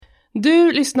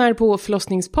Du lyssnar på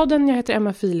Förlossningspodden, jag heter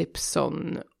Emma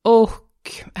Philipsson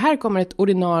och här kommer ett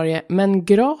ordinarie men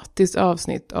gratis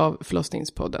avsnitt av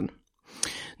Förlossningspodden.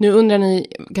 Nu undrar ni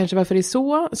kanske varför det är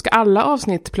så. Ska alla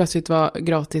avsnitt plötsligt vara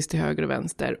gratis till höger och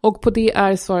vänster? Och på det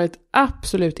är svaret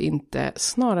absolut inte,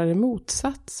 snarare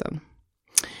motsatsen.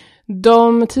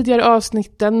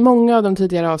 Många av de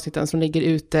tidigare avsnitten som ligger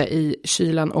ute i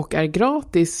kylan och är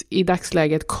gratis i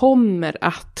dagsläget kommer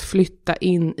att flytta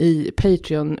in i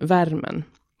Patreon-värmen.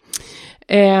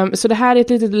 Så det här är ett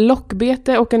litet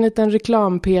lockbete och en liten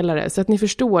reklampelare så att ni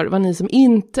förstår vad ni som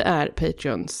inte är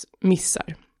Patreons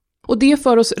missar. Och det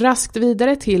för oss raskt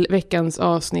vidare till veckans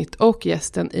avsnitt och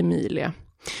gästen Emilia.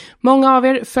 Många av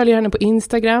er följer henne på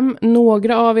Instagram.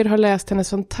 Några av er har läst hennes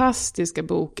fantastiska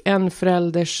bok En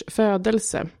förälders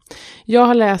födelse. Jag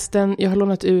har läst den, jag har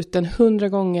lånat ut den 100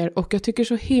 gånger och jag tycker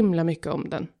så himla mycket om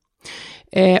den.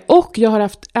 Och jag har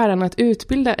haft äran att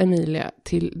utbilda Emilia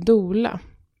till doula.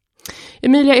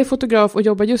 Emilia är fotograf och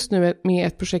jobbar just nu med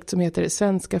ett projekt som heter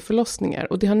Svenska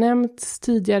förlossningar och det har nämnts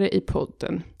tidigare i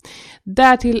podden.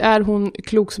 Därtill är hon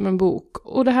klok som en bok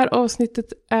och det här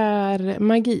avsnittet är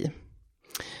magi.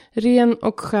 Ren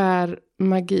och skär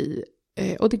magi.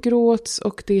 Och det gråts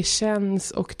och det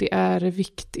känns och det är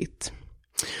viktigt.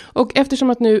 Och eftersom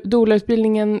att nu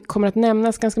doula-utbildningen kommer att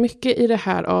nämnas ganska mycket i det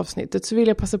här avsnittet så vill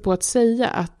jag passa på att säga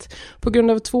att på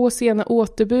grund av 2 sena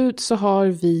återbud så har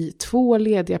vi 2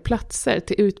 lediga platser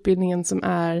till utbildningen som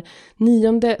är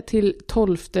 9 till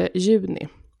 12 juni.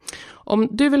 Om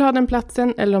du vill ha den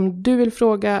platsen eller om du vill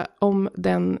fråga om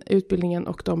den utbildningen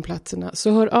och de platserna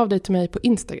så hör av dig till mig på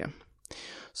Instagram.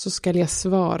 Så ska jag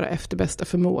svara efter bästa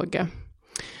förmåga.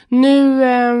 Nu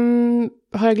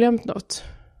har jag glömt något.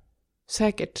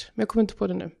 Säkert, men jag kommer inte på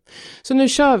det nu. Så nu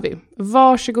kör vi.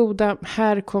 Varsågoda,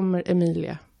 här kommer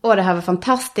Emilia. Och det här var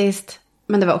fantastiskt,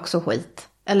 men det var också skit.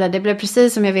 Eller det blev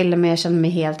precis som jag ville, men jag kände mig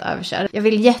helt överkörd. Jag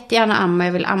vill jättegärna amma,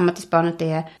 jag vill amma tills barnet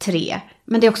är 3.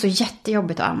 Men det är också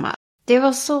jättejobbigt att amma. Det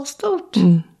var så stort.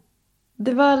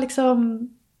 Det var liksom,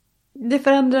 det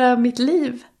förändrade mitt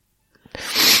liv.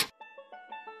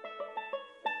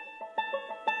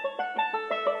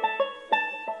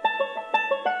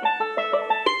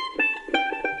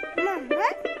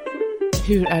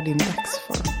 Hur är din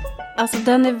dagsform? Alltså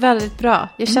den är väldigt bra.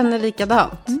 Jag känner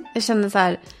likadant. Jag känner så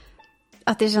här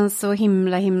att det känns så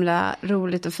himla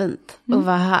roligt och fint att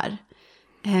vara här.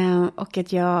 Och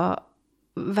att jag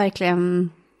verkligen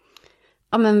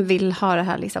vill ha det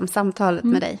här liksom, samtalet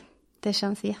med dig. Det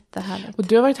känns jättehärligt. Och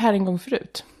du har varit här en gång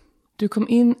förut. Du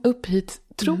kom upp hit.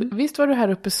 Visst var du här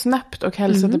uppe snabbt och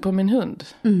hälsade på min hund?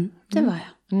 Det var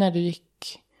jag. När du gick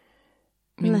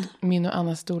min och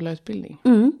Annas doula-utbildning.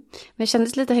 Men det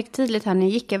kändes lite högtidligt här när jag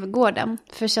gick över gården.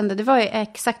 För jag kände, det var ju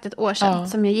exakt ett år sedan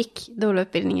som jag gick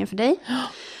doula-utbildningen för dig.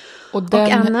 Och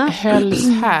den Anna hölls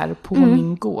här på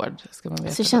min gård, ska man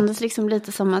veta. Så det kändes liksom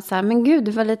lite som att så här, men gud,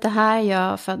 det var lite här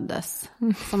jag föddes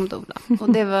som doula.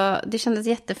 Och det kändes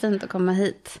jättefint att komma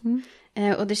hit.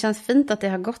 Och det känns fint att det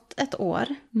har gått ett år.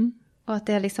 Och att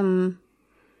det har liksom,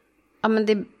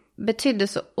 det betydde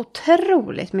så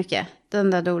otroligt mycket,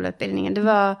 den där doula-utbildningen.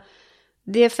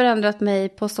 Det har förändrat mig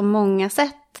på så många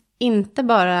sätt. Inte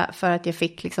bara för att jag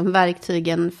fick liksom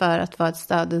verktygen för att vara ett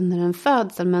stöd under en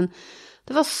födsel, men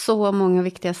det var så många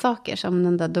viktiga saker som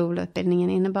den där doula-utbildningen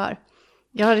innebar.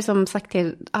 Jag har liksom sagt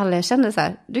till alla jag kände så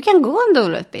här, du kan gå en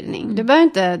doula-utbildning. Du behöver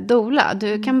inte doula,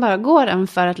 du kan bara gå den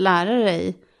för att lära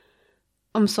dig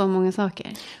om så många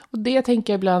saker. Och det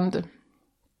tänker jag ibland,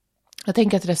 jag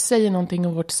tänker att det säger någonting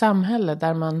om vårt samhälle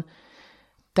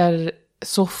där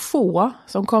så få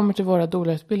som kommer till våra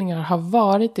doula-utbildningar har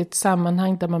varit i ett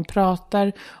sammanhang där man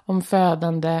pratar om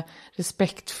födande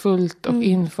respektfullt och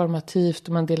informativt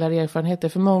och man delar erfarenheter.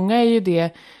 För många är ju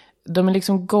de är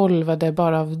liksom golvade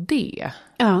bara av det.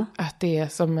 Ja. Att det är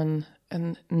som en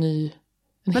helt ny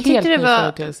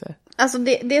företeelse. Alltså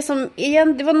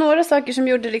det var några saker som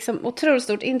gjorde liksom otroligt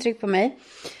stort intryck på mig.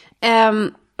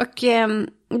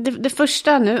 Det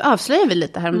första, nu avslöjar vi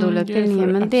lite här om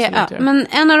doula-utbildningen, men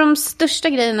en av de största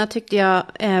grejerna tyckte jag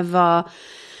var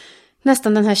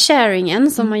nästan den här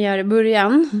sharingen som man gör i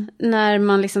början när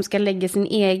man liksom ska lägga sin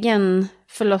egen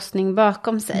förlossning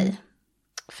bakom sig.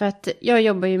 För att jag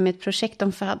jobbar ju med ett projekt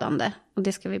om födande och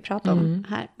det ska vi prata om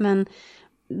här. Men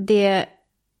det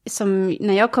som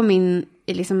när jag kom in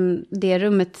i liksom det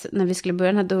rummet när vi skulle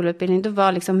börja den här doula-utbildningen, då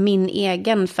var liksom min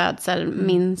egen födsel,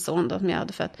 min son då som jag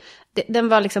hade fött, den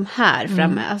var liksom här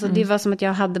framme. Alltså det var som att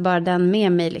jag hade bara den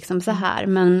med mig liksom så här.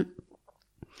 Men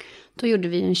då gjorde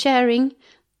vi en sharing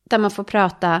där man får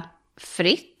prata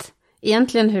fritt.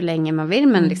 Egentligen hur länge man vill,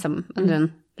 men liksom under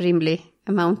en rimlig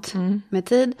amount med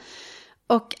tid.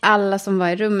 Och alla som var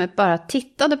i rummet bara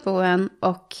tittade på en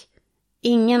och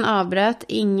ingen avbröt,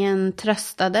 ingen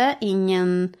tröstade,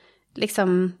 ingen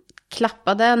liksom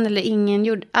klappade en eller ingen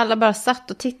gjorde, alla bara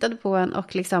satt och tittade på en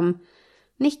och liksom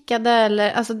nickade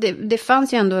eller, alltså det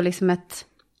fanns ju ändå liksom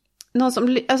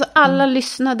alla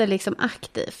lyssnade liksom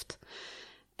aktivt.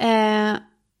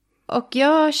 Och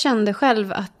jag kände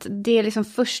själv att det är liksom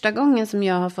första gången som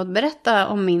jag har fått berätta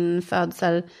om min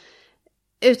födsel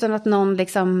utan att någon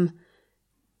liksom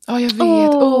jag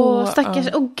vet. Stackars,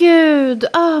 gud,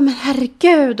 men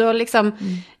herregud. Och liksom,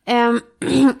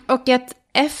 och att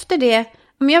efter det,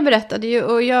 men jag berättade ju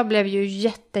och jag blev ju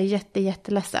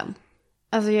jätteledsen.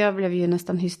 Alltså jag blev ju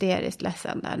nästan hysteriskt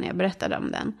ledsen där när jag berättade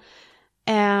om den.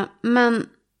 Men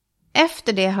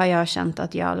efter det har jag känt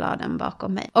att jag la den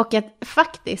bakom mig. Och att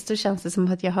faktiskt så känns det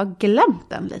som att jag har glömt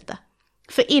den lite.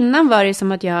 För innan var det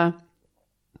som att jag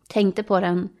tänkte på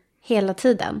den hela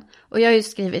tiden. Och jag har ju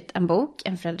skrivit en bok,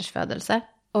 En förälders födelse.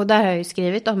 Och där har jag ju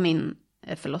skrivit om min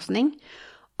förlossning.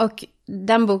 Och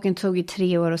den boken tog ju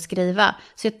 3 år att skriva.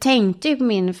 Så jag tänkte ju på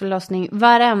min förlossning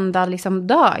varenda liksom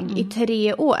dag i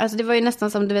 3 år. Alltså det var ju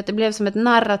nästan som, du vet, det blev som ett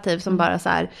narrativ som bara så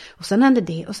här. Och sen hände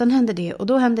det, och sen hände det, och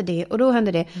då hände det, och då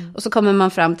hände det. Och så kommer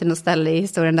man fram till något ställe i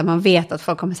historien där man vet att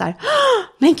folk kommer så här.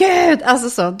 Men gud, alltså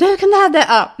så, du kunde ha det.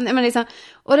 Ja, men liksom.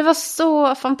 Och det var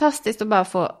så fantastiskt att bara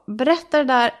få berätta det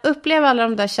där, uppleva alla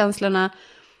de där känslorna.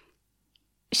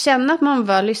 Känna att man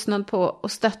var lyssnad på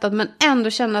och stöttad, men ändå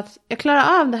känna att jag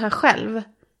klarar av det här själv.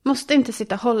 Måste inte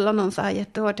sitta och hålla någon så här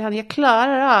jättehårt i hand. Jag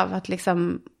klarar av att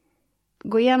liksom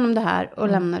gå igenom det här och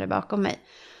lämna det bakom mig.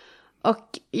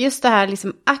 Och just det här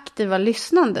liksom aktiva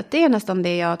lyssnandet, det är nästan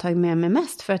det jag har tagit med mig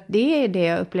mest. För att det är det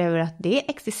jag upplever att det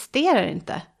existerar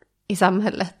inte i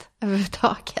samhället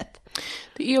överhuvudtaget.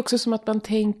 Det är också som att man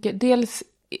tänker, dels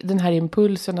den här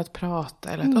impulsen att prata.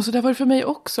 Eller och så där var det för mig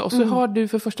också. Och så har du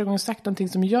för första gången sagt någonting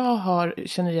som jag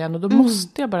känner igen. Och då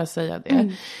måste jag bara säga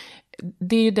det.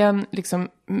 Det är ju den liksom.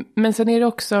 Men sen är det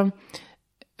också.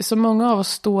 Så många av oss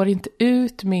står inte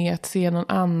ut med att se någon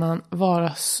annan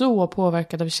vara så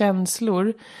påverkad av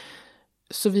känslor.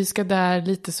 Så vi ska där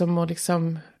lite som att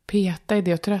liksom peta i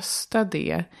det och trösta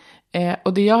det.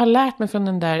 Och det jag har lärt mig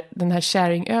från den här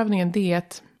sharing-övningen, det är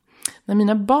att när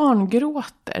mina barn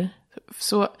gråter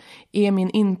så är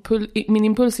min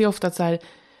impuls är ofta att så här,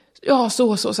 ja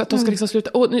så att de ska liksom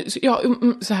sluta,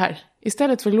 så här,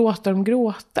 istället för att låta dem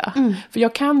gråta. För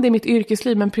jag kan det i mitt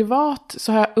yrkesliv, men privat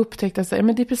så har jag upptäckt att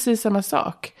men det är precis samma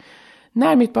sak.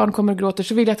 När mitt barn kommer och gråter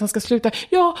så vill jag att han ska sluta.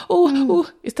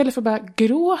 Istället för att bara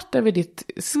gråta över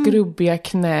ditt skrubbiga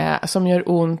knä som gör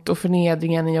ont och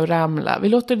förnedringen i att ramla. Vi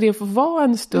låter det få vara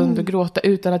en stund och gråta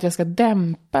utan att jag ska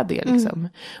dämpa det. Liksom.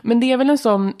 Men det är väl en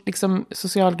sån liksom,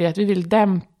 social grej att vi vill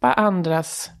dämpa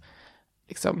andras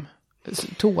liksom,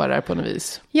 tårar på något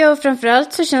vis. Ja, och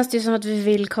framförallt så känns det ju som att vi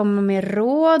vill komma med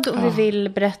råd och vi vill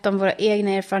berätta om våra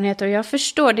egna erfarenheter. Och jag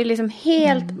förstår, det är liksom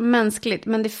helt mänskligt,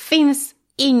 men det finns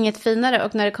inget finare,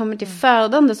 och när det kommer till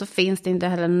födande så finns det inte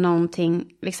heller någonting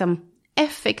liksom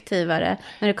effektivare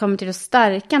när det kommer till att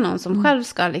stärka någon som själv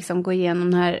ska liksom gå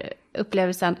igenom den här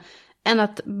upplevelsen än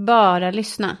att bara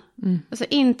lyssna. Alltså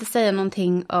inte säga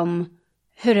någonting om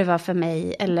hur det var för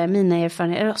mig eller mina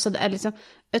erfarenheter liksom,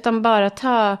 utan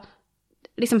bara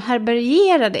liksom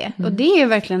härbärgera det. Och det är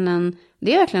verkligen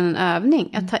en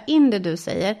övning att ta in det du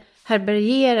säger,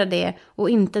 härbärgera det och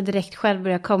inte direkt själv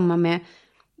börja komma med.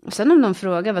 Och sen om någon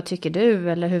frågar, vad tycker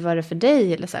du? Eller hur var det för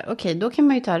dig? Eller så här, okej, då kan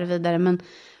man ju ta det vidare. Men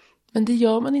det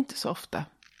gör man inte så ofta.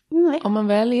 Nej. Om man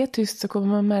väl är tyst så kommer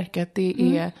man märka att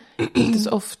det är inte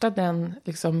så ofta den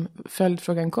liksom,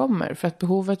 följdfrågan kommer. För att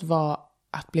behovet var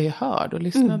att bli hörd och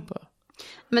lyssnad på.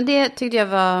 Men det tyckte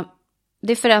jag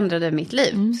det förändrade mitt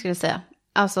liv, skulle jag säga.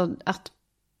 Alltså att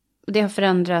det har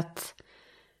förändrat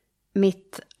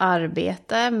mitt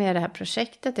arbete med det här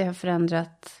projektet. Det har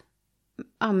förändrat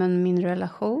min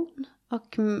relation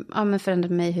och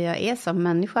förändrat mig hur jag är som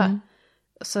människa.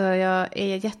 Så jag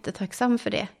är jättetacksam för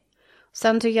det.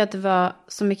 Sen tycker jag att det var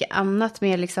så mycket annat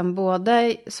med liksom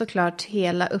både såklart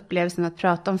hela upplevelsen att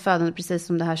prata om födande, precis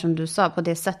som det här som du sa, på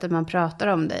det sättet man pratar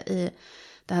om det i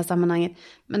det här sammanhanget.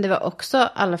 Men det var också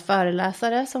alla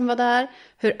föreläsare som var där,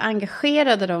 hur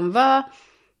engagerade de var.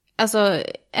 Alltså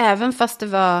även fast det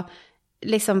var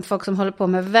liksom folk som håller på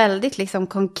med väldigt liksom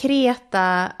konkreta,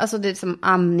 alltså det är som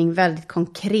amning väldigt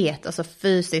konkret, alltså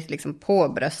fysiskt liksom på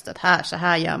bröstet här, så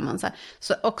här gör man så här.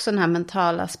 Så också den här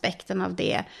mentala aspekten av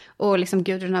det. Och liksom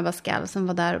Gudrun Abascal som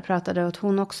var där och pratade, och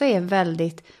hon också är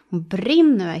väldigt, hon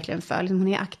brinner verkligen för, liksom, hon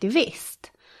är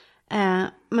aktivist.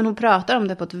 Men hon pratar om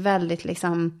det på ett väldigt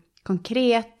liksom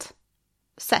konkret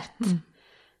sätt.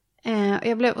 Och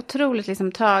jag blev otroligt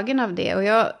liksom tagen av det.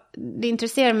 Och det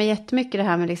intresserar mig jättemycket det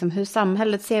här med liksom hur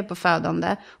samhället ser på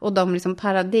födande. Och de liksom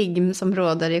paradigm som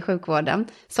råder i sjukvården.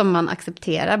 Som man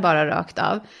accepterar bara rakt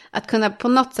av. Att kunna på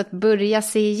något sätt börja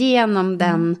se igenom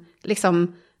den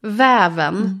liksom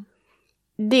väven.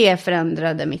 Det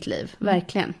förändrade mitt liv,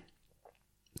 verkligen.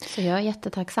 Så jag är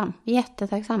jättetacksam.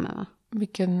 Jättetacksam, Emma.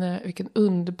 Vilken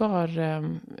underbar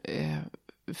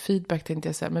feedback tänkte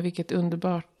jag säga. Men vilket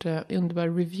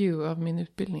underbar review av min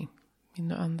utbildning.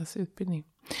 Min och Andas utbildning.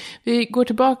 Vi går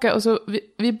tillbaka och så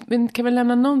vi kan väl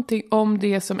lämna någonting om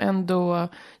det som ändå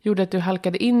gjorde att du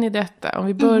halkade in i detta. Om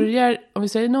vi börjar, om vi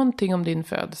säger någonting om din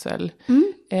födsel.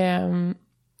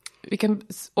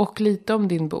 Och lite om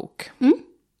din bok.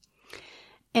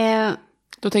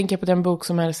 Då tänker jag på den bok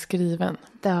som är skriven.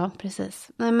 Ja, precis.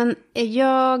 Nej, men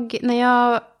när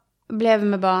jag blev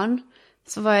med barn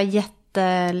så var jag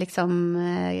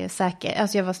säker.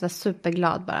 Alltså jag var så där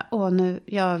superglad bara.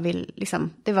 Jag vill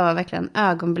liksom. Det var verkligen en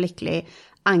ögonblicklig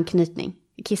anknytning.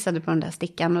 Jag kissade på den där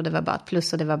stickan och det var bara ett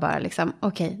plus och det var bara liksom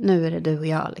okej, nu är det du och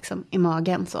jag liksom i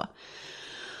magen så.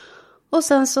 Och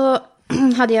sen så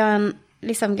hade jag en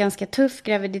liksom ganska tuff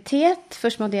graviditet.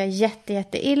 Först mådde jag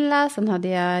jätte illa. Sen hade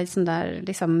jag sån där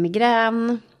liksom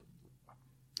migrän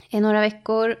i några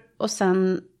veckor. Och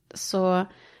sen så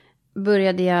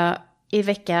började jag i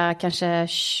vecka kanske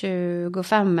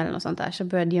 25 eller något sånt där. Så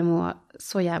började jag må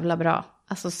så jävla bra.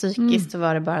 Alltså psykiskt så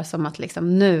var det bara som att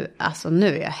liksom nu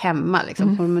är jag hemma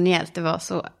liksom hormonellt. Det var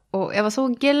så, och jag var så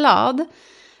glad.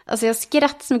 Alltså jag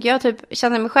skrattade så mycket. Jag typ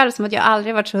kände mig själv som att jag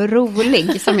aldrig varit så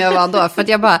rolig som jag var då. För att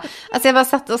jag bara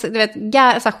satt och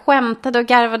skämtade och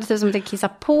garvade typ som att jag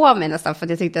kissade på mig nästan. För att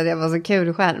jag tyckte att jag var så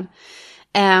kul själv.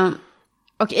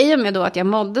 Och i och med då att jag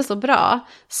mådde så bra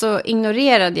så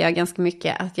ignorerade jag ganska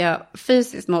mycket att jag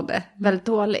fysiskt mådde väldigt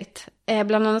dåligt.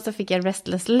 Bland annat så fick jag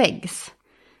restless legs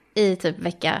i typ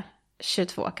vecka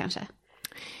 22 kanske.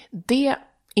 Det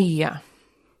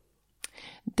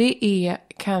är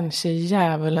kanske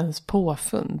djävulens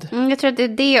påfund. Jag tror att det är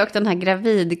det och den här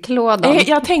gravidklådan.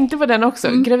 Jag tänkte på den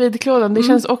också. Gravidklådan, det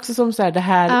känns också som så här, det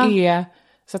här är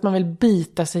så att man vill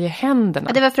bita sig i händerna.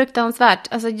 Ja, det var fruktansvärt.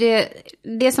 Alltså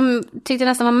det som tyckte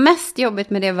nästan var mest jobbigt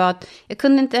med det var att jag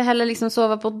kunde inte heller liksom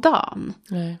sova på dagen.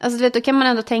 Nej. Alltså du vet, då kan man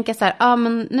ändå tänka så här,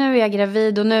 men nu är jag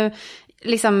gravid och nu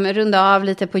liksom runda av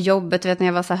lite på jobbet, vet när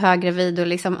jag var så höggravid och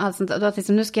liksom allt sånt. Då att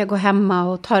liksom, nu ska jag gå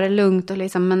hemma och ta det lugnt och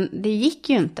liksom, men det gick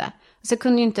ju inte. Så jag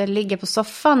kunde ju inte ligga på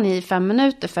soffan i 5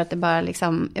 minuter för att det bara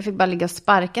liksom, jag fick bara ligga och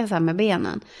sparka så här med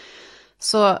benen.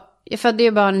 Så jag födde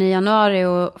ju barn i januari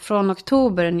och från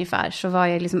oktober ungefär så var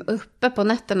jag liksom uppe på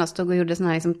nätterna och stod och gjorde såna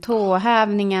här liksom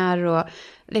tåhävningar och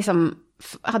liksom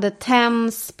hade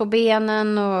TENS på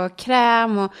benen och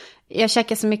kräm och jag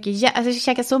käkade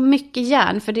så mycket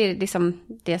järn för det är liksom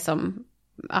det som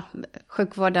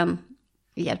sjukvården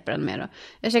hjälper en med då.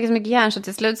 Jag käkade så mycket järn så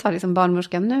till slut sa liksom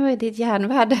barnmorskan, nu är ditt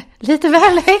järnvärde lite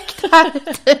väl högt här.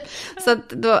 Så att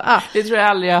då, det tror jag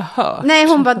aldrig jag har hört. Nej,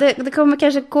 hon bara, det kommer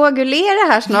kanske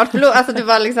koagulera här snart. Alltså det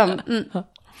var liksom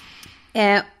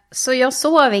så jag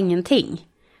sov ingenting.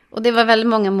 Och det var väldigt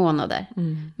många månader.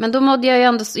 Men då mådde jag ju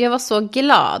ändå, jag var så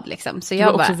glad liksom. Så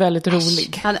jag var också väldigt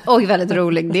rolig. Väldigt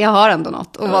rolig, det har ändå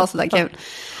något. Och var sådär kul.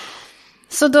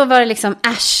 Så då var det liksom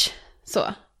så.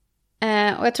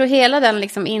 Och jag tror hela den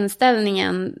liksom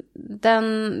inställningen,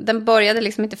 den började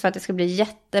liksom inte för att det skulle bli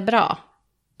jättebra.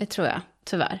 Det tror jag,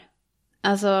 tyvärr.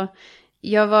 Alltså,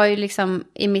 jag var ju liksom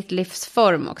i mitt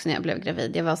livsform också när jag blev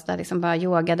gravid. Jag var så där liksom bara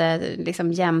yogade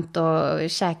liksom jämt och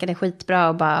käkade skitbra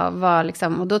och bara var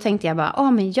liksom, och då tänkte jag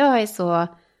bara, men jag är så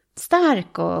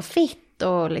stark och fit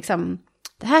och liksom,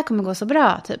 det här kommer gå så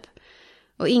bra typ.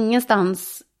 Och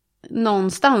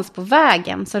någonstans på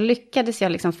vägen så lyckades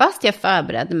jag liksom, fast jag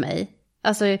förberedde mig,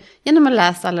 alltså genom att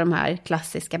läsa alla de här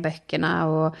klassiska böckerna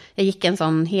och jag gick en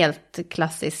sån helt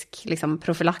klassisk liksom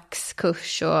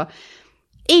profylaxkurs och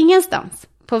ingenstans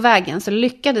på vägen så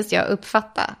lyckades jag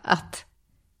uppfatta att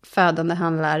födande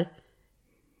handlar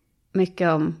mycket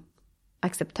om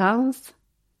acceptans,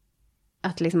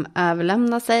 att liksom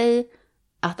överlämna sig,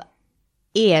 att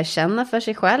erkänna för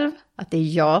sig själv att det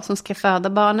är jag som ska föda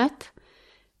barnet.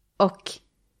 Och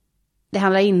det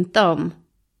handlar inte om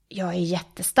jag är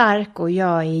jättestark och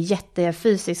jag är i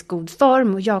jättefysiskt god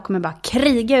form och jag kommer bara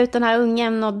kriga ut den här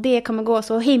ungen och det kommer gå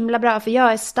så himla bra för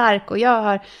jag är stark och jag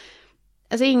har...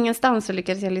 Alltså ingenstans så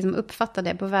lyckades jag liksom uppfatta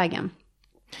det på vägen.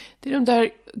 Det är de där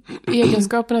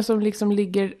egenskaperna som liksom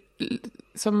ligger,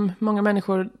 som många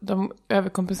människor, de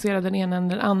överkompenserar den ena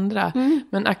eller andra.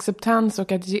 Men acceptans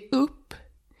och att ge upp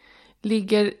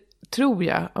ligger, tror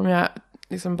jag, om jag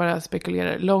liksom bara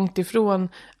spekulerar, långt ifrån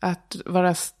att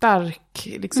vara stark.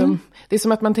 Liksom. Det är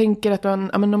som att man tänker att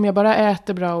om jag bara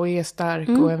äter bra och är stark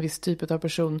och en viss typ av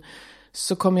person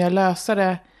så kommer jag lösa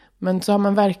det. Men så har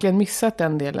man verkligen missat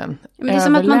den delen. Men det är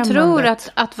som att man tror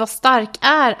att vara stark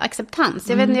är acceptans.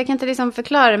 Jag vet inte, jag kan inte liksom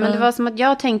förklara det, men det var som att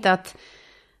jag tänkte att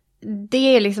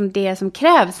det är liksom det som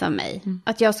krävs av mig.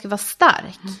 Att jag ska vara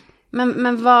stark.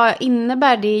 Men vad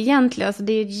innebär det egentligen? Alltså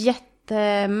det är ju ett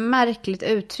jättemärkligt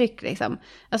uttryck liksom.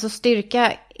 Alltså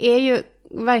styrka är ju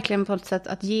verkligen på ett sätt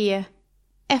att ge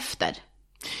efter.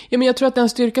 Ja, men jag tror att den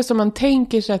styrka som man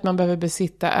tänker sig att man behöver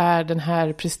besitta är den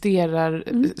här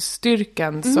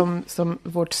presterarstyrkan som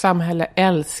vårt samhälle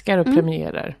älskar och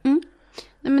premierar. Nej,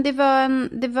 men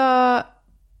det var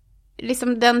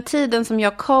liksom den tiden som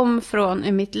jag kom från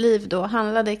i mitt liv då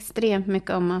handlade extremt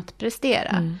mycket om att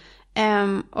prestera.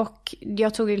 Och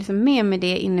jag tog liksom med mig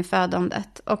det in i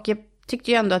födandet. Och jag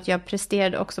tyckte ju ändå att jag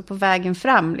presterade också på vägen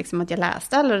fram. Liksom att jag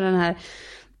läste all den här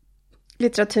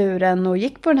litteraturen och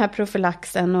gick på den här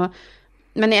profylaxen.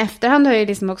 Men i efterhand har jag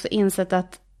liksom också insett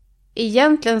att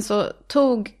egentligen så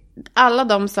tog alla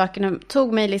de sakerna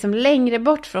tog mig liksom längre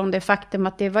bort från det faktum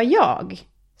att det var jag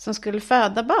som skulle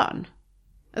föda barn.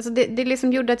 Alltså det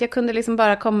liksom gjorde att jag kunde liksom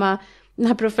bara komma, den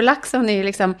här profylaxen är ju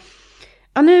liksom,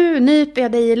 ja nu nyper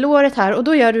jag dig i låret här och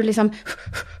då gör du liksom,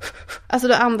 alltså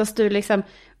då andas du liksom,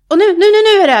 och nu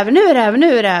är det över, nu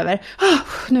är det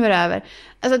över.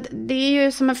 Alltså det är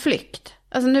ju som en flykt.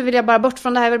 Alltså nu vill jag bara bort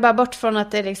från det här, jag vill bara bort från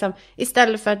att det liksom,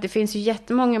 istället för att det finns ju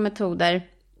jättemånga metoder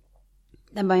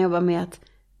där man jobbar med att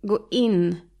gå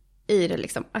in i det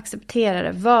liksom, acceptera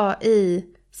det, vara i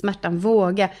smärtan,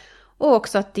 våga. Och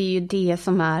också att det är ju det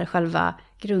som är själva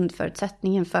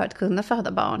grundförutsättningen för att kunna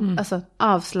föda barn. Alltså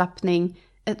avslappning,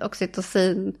 ett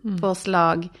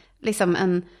oxytocinpåslag, liksom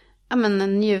en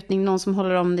njutning, någon som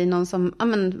håller om dig, någon som,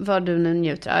 vad du nu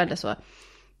njuter av eller så.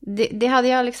 Det hade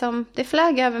jag liksom, det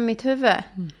flög över mitt huvud.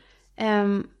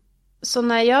 Så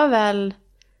när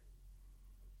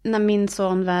min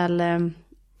son väl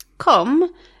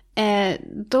kom,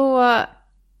 då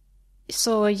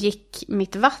så gick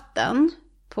mitt vatten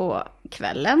på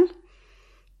kvällen.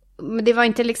 Men det var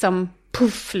inte liksom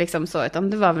puff liksom så, utan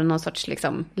det var väl någon sorts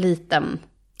liksom liten,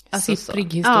 alltså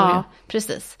sipprig historia. Ja,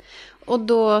 precis.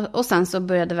 Och sen så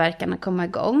började verkarna komma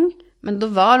igång. Men då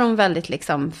var de väldigt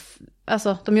liksom,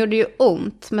 alltså de gjorde ju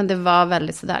ont, men det var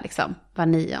väldigt sådär liksom var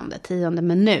 9:e, 10:e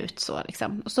minut så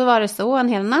liksom. Och så var det så en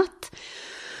hel natt.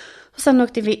 Och sen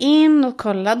åkte vi in och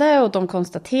kollade och de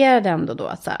konstaterade ändå då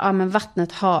att så här, men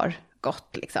vattnet har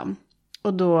gått liksom.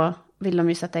 Och då vill de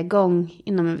ju sätta igång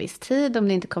inom en viss tid om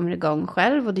det inte kommer igång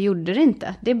själv, och det gjorde det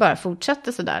inte. Det bara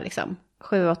fortsatte sådär liksom.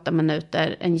 7-8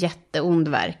 minuter, en jätteond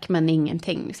verk, men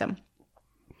ingenting liksom.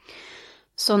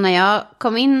 Så när jag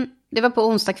kom in, det var på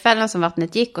onsdagskvällen som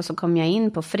vattnet gick, och så kom jag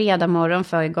in på fredag morgon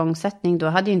för igångsättning. Då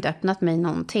hade jag inte öppnat mig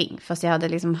någonting, fast jag hade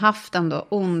liksom haft ändå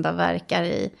onda verkar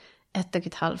i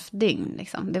 1,5 dygn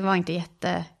liksom. Det var inte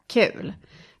jättekul.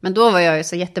 Men då var jag ju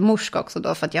så jättemorsk också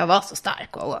då, för att jag var så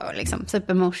stark och liksom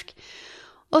supermorsk.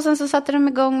 Och sen så satte de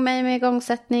igång mig med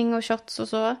igångsättning och shots och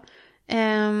så.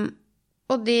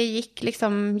 Och det gick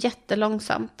liksom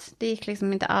jättelångsamt. Det gick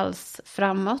liksom inte alls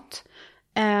framåt.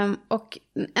 Och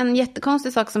en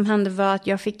jättekonstig sak som hände var att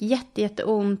jag fick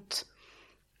jätteont.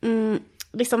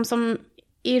 Liksom som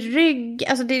i rygg.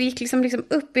 Alltså det gick liksom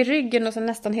upp i ryggen och så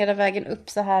nästan hela vägen upp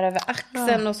så här över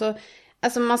axeln. Och så,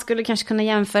 alltså man skulle kanske kunna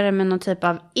jämföra med någon typ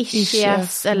av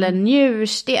ischias eller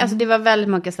njursten. Alltså det var väldigt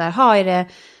mycket så här, är det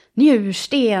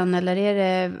njursten eller är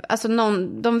det, alltså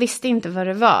de visste inte vad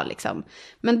det var liksom.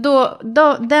 Men då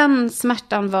den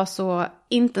smärtan var så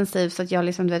intensiv så att jag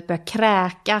liksom började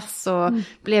kräkas och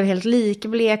blev helt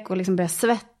likblek och liksom började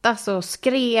svettas och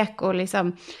skrek och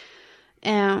liksom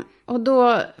och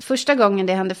då första gången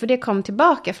det hände, för det kom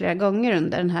tillbaka flera gånger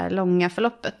under den här långa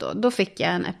förloppet då fick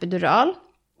jag en epidural.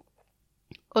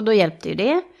 Och då hjälpte ju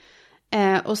det.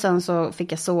 Och sen så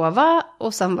fick jag sova.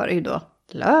 Och sen var det ju då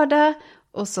lördag.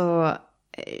 Och så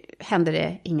hände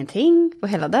det ingenting på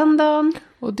hela den dagen.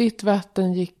 Och ditt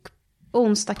vatten gick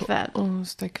onsdag kväll.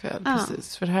 Onsdag kväll,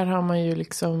 precis. För här har man ju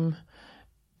liksom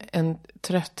en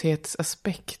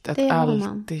trötthetsaspekt att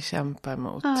alltid kämpa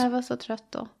emot. Ja, jag var så trött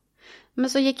då. Men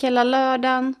så gick hela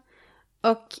lördagen.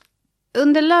 Och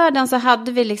under lördagen så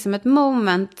hade vi liksom ett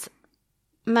moment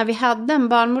när vi hade en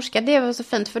barnmorska. Det var så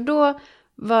fint, för då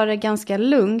var det ganska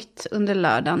lugnt under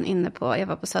lördagen jag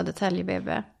var på Södertälje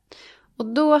BB. Och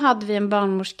då hade vi en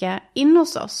barnmorska in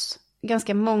hos oss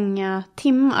ganska många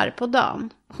timmar på dagen.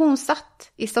 Hon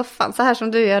satt i soffan, så här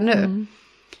som du gör nu.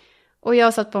 Och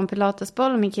jag satt på en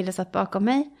pilatesboll och min kille satt bakom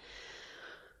mig.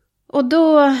 Och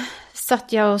då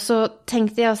satt jag och så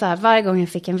tänkte jag så här, varje gång jag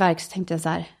fick en värk så tänkte jag så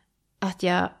här, att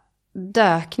jag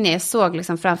dök ner, såg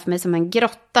liksom framför mig som en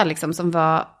grotta liksom, som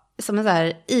var som en så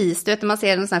här is. Du vet när man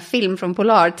ser en sån här film från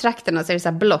polartrakterna och så är det så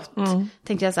här blått.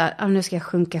 Tänkte jag så här, nu ska jag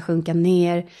sjunka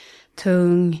ner,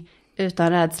 tung, utan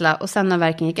rädsla. Och sen när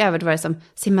verken gick över, då var det som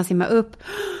simma upp,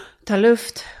 ta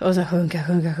luft och så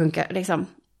sjunka liksom.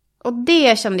 Och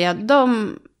det kände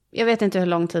jag vet inte hur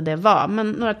lång tid det var,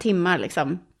 men några timmar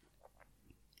liksom.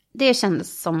 Det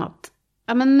kändes som att,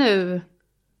 ja men nu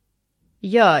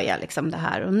gör jag liksom det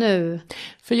här och nu.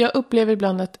 För jag upplever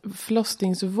ibland att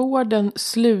förlossningsvården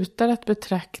slutar att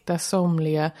betrakta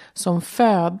somliga som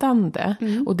födande.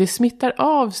 Och det smittar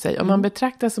av sig. Om man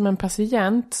betraktas som en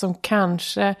patient som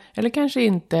kanske, eller kanske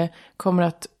inte, kommer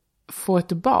att få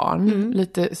ett barn,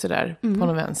 lite sådär på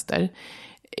någon vänster,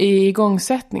 i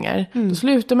igångsättningar, då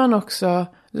slutar man också.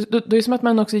 Då är det som att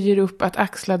man också ger upp att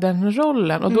axla den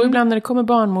rollen. Och då ibland när det kommer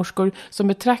barnmorskor som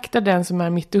betraktar den som är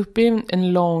mitt uppe i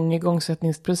en lång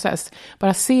igångsättningsprocess,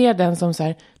 bara ser den som så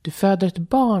här, du föder ett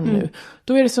barn nu.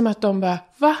 Då är det som att de bara,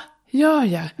 va? Gör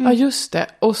jag? Ja, just det.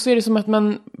 Och så är det som att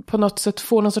man på något sätt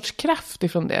får någon sorts kraft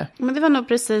ifrån det. Men det var nog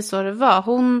precis så det var.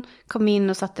 Hon kom in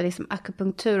och satte liksom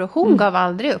akupunktur och hon gav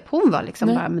aldrig upp. Hon var liksom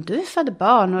bara, men du födde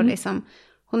barn och liksom,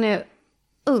 hon är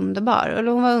underbar.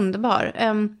 Eller hon var underbar.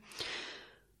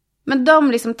 Men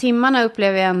de liksom timmarna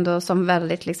upplever jag ändå som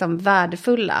väldigt liksom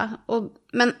värdefulla.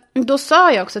 Men då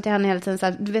sa jag också till henne hela tiden så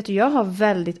här, du vet, jag har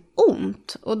väldigt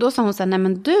ont. Och då sa hon så här, nej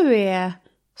men du är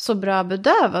så bra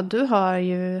bedövad. Du har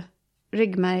ju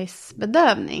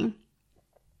ryggmärgsbedövning.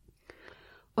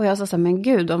 Och jag sa så här, men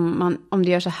gud, om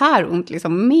det gör så här ont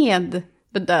liksom med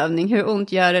bedövning, hur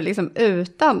ont gör det liksom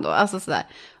utan då? Alltså så där.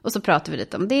 Och så pratade vi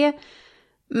lite om det.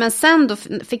 Men sen då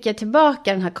fick jag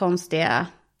tillbaka den här konstiga,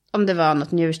 om det var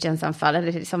något njurstensanfall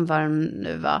eller liksom vad det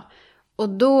nu var. Och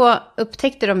då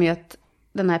upptäckte de ju att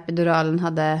den här epiduralen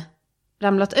hade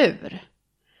ramlat ur.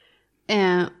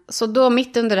 Så då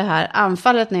mitt under det här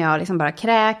anfallet när jag liksom bara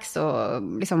kräks och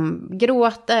liksom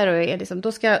gråter och är liksom,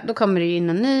 då kommer det ju in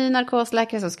en ny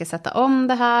narkosläkare som ska sätta om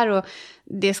det här och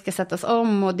det ska sättas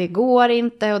om och det går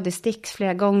inte och det sticks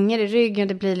flera gånger i ryggen.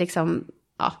 Det blir liksom,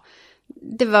 ja,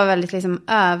 det var väldigt liksom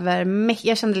övermäktigt.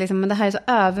 Jag kände liksom, men det här är så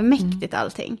övermäktigt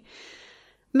allting.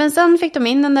 Men sen fick de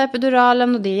in den där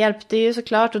epiduralen och det hjälpte ju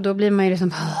såklart och då blir man ju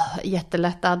liksom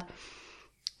jättelättad.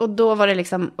 Och då var det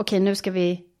liksom, okej, nu ska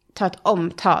vi ta ett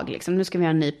omtag liksom, nu ska vi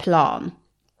ha en ny plan.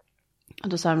 Och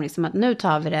då sa de liksom att nu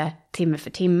tar vi det timme för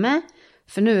timme,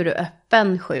 för nu är du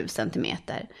öppen 7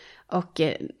 centimeter. Och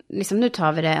liksom nu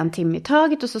tar vi det en timme i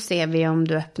taget och så ser vi om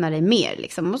du öppnar dig mer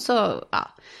liksom. Och så, ja.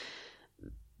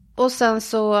 Och sen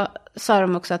så sa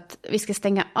de också att vi ska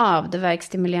stänga av det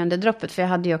verkstimulerande droppet. För jag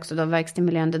hade ju också då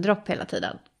verkstimulerande dropp hela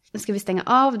tiden. Nu ska vi stänga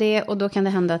av det och då kan det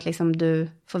hända att liksom du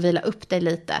får vila upp dig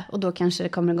lite. Och då kanske det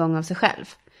kommer igång av sig själv.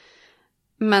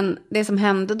 Men det som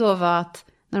hände då var att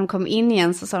när de kom in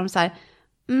igen så sa de så här.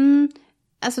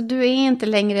 Alltså du är inte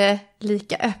längre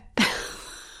lika öppen.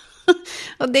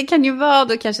 Och det kan ju vara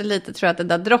då kanske lite, tror jag, att det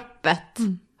där droppet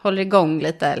håller igång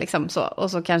lite liksom så.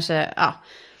 Och så kanske, ja.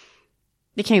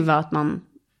 Det kan ju vara att man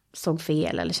såg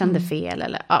fel eller kände fel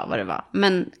eller ja, vad det var.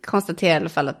 Men konstaterade i alla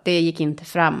fall att det gick inte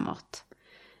framåt.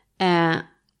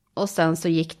 Och sen så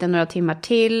gick det några timmar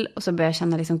till och så började jag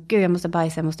känna liksom, gud jag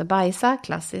måste bajsa.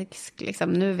 Klassisk, liksom,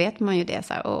 nu vet man ju det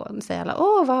så här. Och säger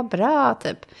alla, vad bra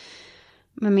typ.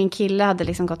 Men min kille hade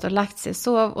liksom gått och lagt sig och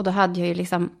sov. Och då hade jag ju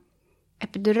liksom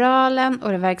epiduralen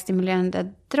och det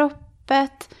verkstimulerande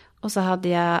droppet. Och så hade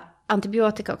jag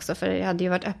antibiotika också, för jag hade ju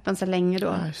varit öppen så länge då.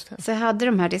 Ja, så jag hade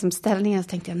de här liksom ställningarna, så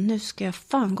tänkte jag, nu ska jag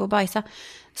fan gå och bajsa.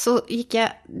 Så gick jag,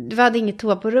 det hade inget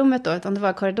toa på rummet då, utan det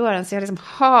var korridoren. Så jag liksom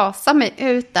hasade mig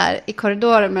ut där i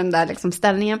korridoren med den där liksom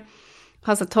ställningen.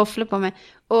 Har så tofflor på mig.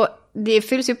 Och det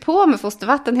fylls ju på med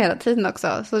fostervatten hela tiden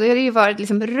också. Så det har ju varit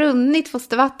liksom runnigt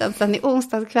fostervatten sedan i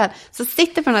onsdags kväll. Så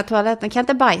sitter på den här toaletten, kan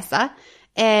inte bajsa,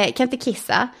 kan inte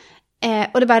kissa.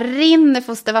 Och det bara rinner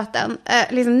fostervatten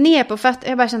liksom ner på fötter.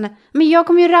 Jag bara känner, men jag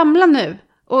kommer ju ramla nu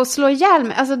och slå ihjäl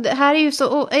mig. Alltså det här är ju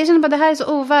så, jag känner bara det här är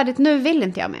så ovärdigt. Nu vill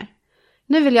inte jag mer.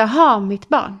 Nu vill jag ha mitt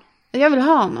barn. Jag vill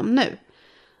ha honom nu.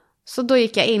 Så då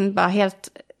gick jag in bara helt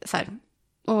så här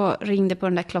och ringde på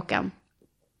den där klockan.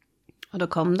 Och då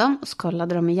kom de och så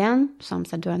kollade de igen. Som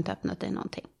sa, du har inte öppnat dig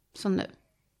någonting. Så nu,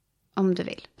 om du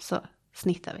vill, så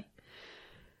snittar vi.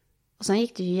 Och sen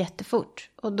gick det ju jättefort.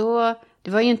 Och då,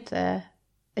 det var ju inte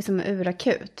liksom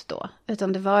urakut då.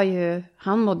 Utan det var ju,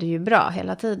 han mådde ju bra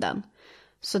hela tiden.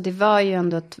 Så det var ju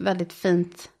ändå ett väldigt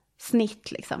fint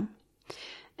snitt liksom.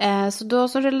 Så då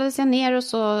så rullades jag ner och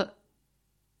så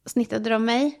snittade de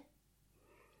mig.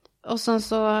 Och sen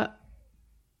så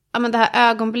ja, men det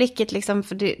här ögonblicket liksom,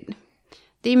 för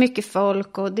det är mycket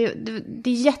folk och det är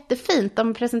jättefint.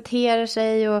 De presenterar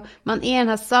sig och man är i den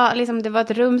här sal, liksom, det var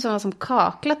ett rum som var som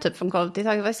kaklat typ från golvet till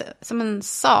taket. Det var som en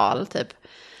sal typ.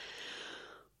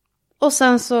 Och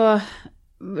sen så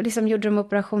liksom gjorde de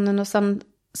operationen och sen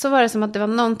så var det som att det var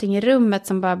någonting i rummet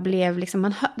som bara blev liksom,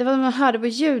 man hörde på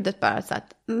ljudet bara så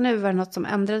att nu var det något som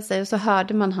ändrade sig och så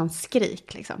hörde man hans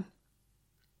skrik liksom.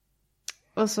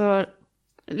 Och så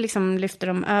liksom lyfte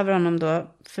de över honom då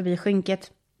förbi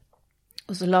skynket.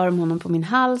 Och så la de honom på min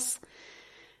hals.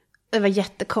 Det var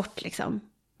jättekort liksom.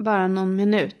 Bara någon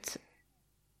minut.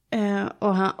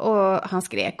 Och han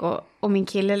skrek. Och min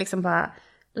kille liksom bara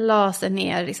la sig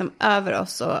ner liksom över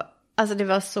oss. Och, alltså det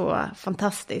var så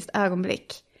fantastiskt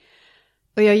ögonblick.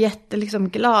 Och jag är liksom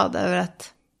glad över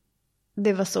att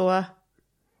det var så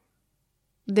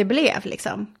det blev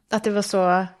liksom. Att det var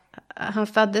så han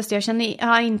föddes. Jag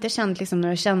har inte känt liksom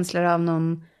några känslor av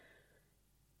någon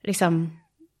liksom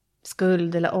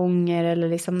skuld eller ånger eller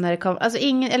liksom när det kom, alltså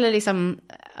ingen, eller liksom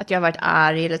att jag varit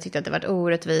arg eller tyckte att det varit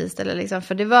orättvist eller liksom,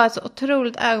 för det var ett så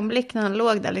otroligt ögonblick när han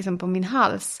låg där liksom på min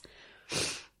hals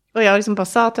och jag liksom bara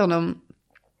sa till honom,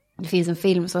 det finns en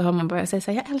film så har man börjat säga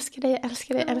så här, jag älskar dig, jag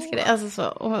älskar dig, jag älskar dig, alltså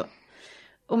så,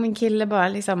 och min kille bara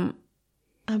liksom,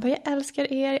 han bara, jag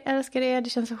älskar er, det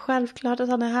känns så självklart att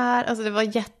han är här, alltså det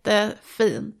var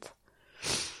jättefint.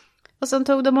 Och sen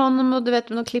tog de honom och du vet,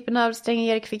 de klippte nödsträngen,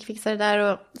 Erik fick fixa det där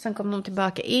och sen kom de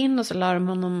tillbaka in och så la de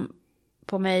honom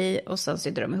på mig och sen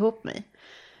sydde de ihop mig.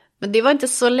 Men det var inte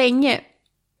så länge.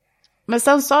 Men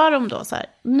sen sa de då så här,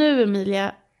 nu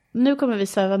Emilia, nu kommer vi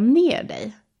söva ner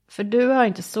dig. För du har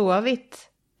inte sovit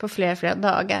på flera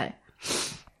dagar.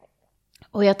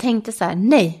 Och jag tänkte så här,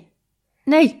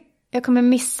 nej, jag kommer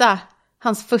missa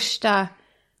hans första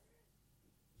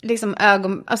liksom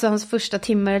alltså hans första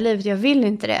timmar i livet, jag vill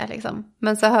inte det liksom.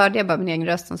 Men så hörde jag bara min egen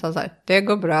röst som sa så här, det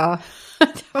går bra. Jag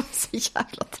var så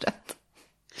jävla trött.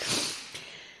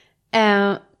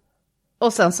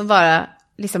 Och sen så bara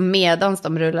liksom medans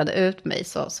de rullade ut mig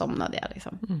så somnade jag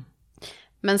liksom.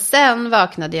 Men sen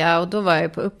vaknade jag och då var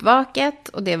jag på uppvaket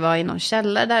och det var i någon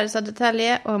källare där i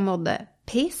Södertälje och jag mådde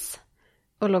piss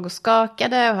och låg och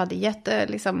skakade och hade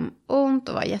liksom ont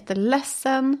och var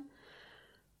jätteledsen.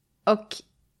 Och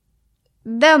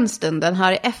den stunden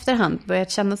har i efterhand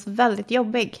börjat kännas väldigt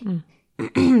jobbig.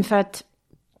 För att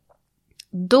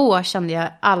då kände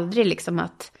jag aldrig liksom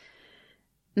att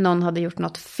någon hade gjort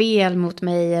något fel mot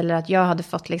mig eller att jag hade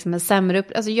fått liksom en sämre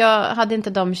alltså jag hade inte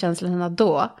de känslorna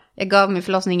då. Jag gav min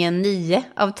förlossning en 9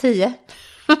 av 10.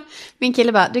 Min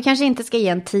kille bara, du kanske inte ska ge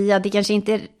en 10. Det kanske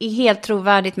inte är helt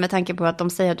trovärdigt med tanke på att de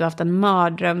säger att du har haft en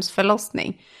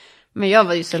mardrömsförlossning. Men jag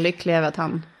var ju så lycklig över att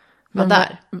han var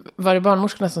där. Var det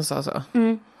barnmorskorna som sa så?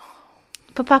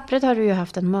 På pappret har du ju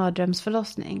haft en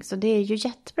mardrömsförlossning. Så det är ju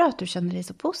jättebra att du känner dig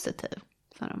så positiv.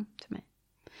 Sa de till mig.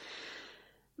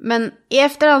 Men i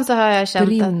efterhand så har jag känt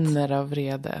brinner av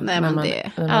vrede. Nej, men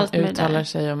när man uttalar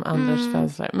sig om andras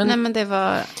födelser. Nej men det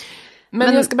var...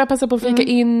 Men jag ska bara passa på att flika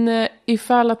in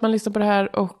ifall att man lyssnar på det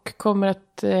här och kommer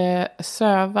att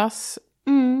sövas.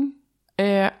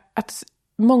 Att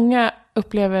många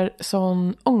upplever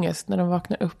sån ångest när de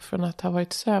vaknar upp från att ha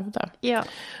varit sövda. Ja.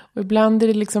 Och ibland är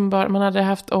det liksom bara, man hade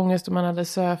haft ångest och man hade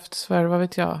sövts för, vad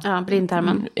vet jag? Ja,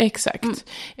 blindtarmen. Exakt.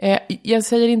 Jag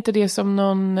säger inte det som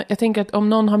någon, jag tänker att om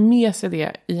någon har med sig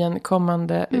det i en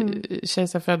kommande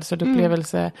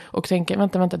kejsarfödelseupplevelse och tänker,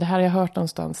 vänta, det här har jag hört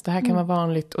någonstans, det här kan vara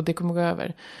vanligt och det kommer gå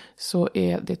över, så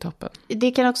är det toppen.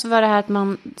 Det kan också vara det här att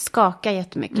man skakar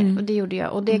jättemycket, och det gjorde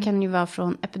jag. Och det kan ju vara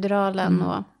från epiduralen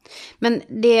och... Men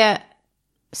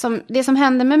det som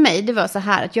hände med mig, det var så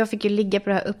här att jag fick ju ligga på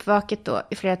det här uppvaket då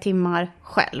i flera timmar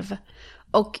själv.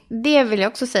 Och det vill jag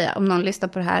också säga om någon lyssnar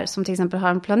på det här som till exempel har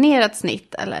en planerat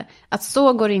snitt, eller att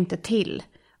så går det inte till.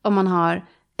 Om man har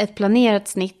ett planerat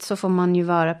snitt så får man ju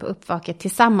vara på uppvaket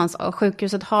tillsammans, och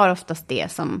sjukhuset har oftast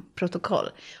det som protokoll.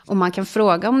 Och man kan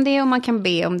fråga om det och man kan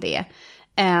be om det.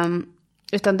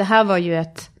 Utan det här var ju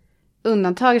ett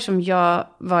undantag som jag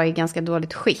var i ganska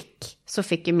dåligt skick, så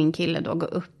fick ju min kille då gå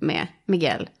upp med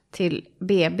Miguel till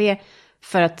BB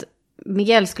för att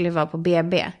Miguel skulle vara på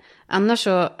BB. Annars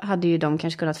så hade ju de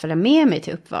kanske kunnat följa med mig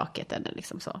till uppvaket eller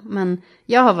liksom så. Men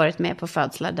jag har varit med på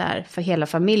födslar där för hela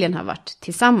familjen har varit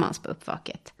tillsammans på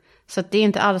uppvaket. Så att det är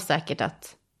inte alls säkert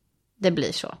att det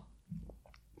blir så.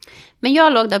 Men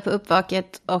jag låg där på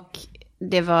uppvaket och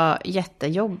det var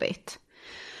jättejobbigt.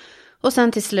 Och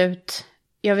sen till slut...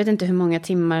 Jag vet inte hur många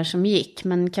timmar som gick,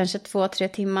 men kanske 2-3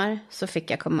 timmar så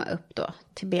fick jag komma upp då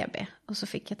till BB. Och så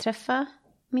fick jag träffa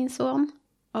min son.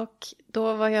 Och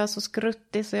då var jag så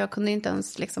skruttig så jag kunde inte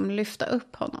ens liksom lyfta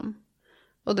upp honom.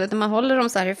 Och då när man håller dem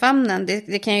så här i famnen,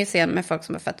 det kan jag ju se med folk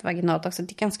som har fött vaginalt också,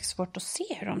 det är ganska svårt att se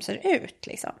hur de ser ut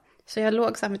liksom. Så jag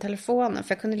låg så här med telefonen,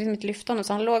 för jag kunde liksom inte lyfta honom,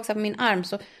 så han låg så här på min arm,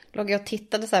 så låg jag och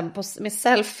tittade så här med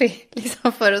selfie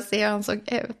liksom, för att se hur han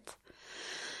såg ut.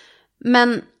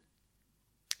 Men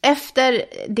efter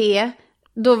det,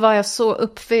 då var jag så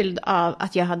uppfylld av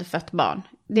att jag hade fött barn.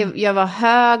 Jag var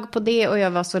hög på det och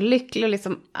jag var så lycklig och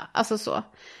liksom, alltså så.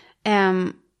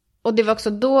 Och det var också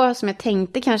då som jag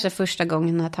tänkte kanske första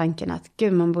gången den här tanken att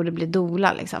gud, man borde bli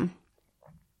doula liksom.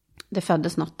 Det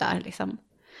föddes något där liksom.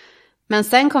 Men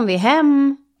sen kom vi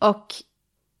hem och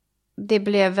det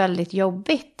blev väldigt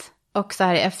jobbigt. Och så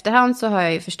här i efterhand så har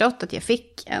jag ju förstått att jag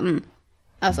fick en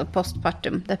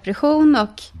postpartum depression,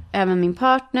 och även min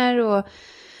partner, och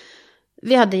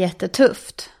vi hade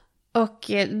jättetufft.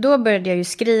 Och då började jag ju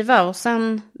skriva, och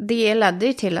sen det ledde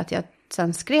ju till att jag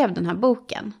sen skrev den här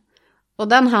boken. Och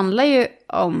den handlar ju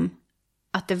om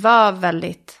att det var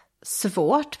väldigt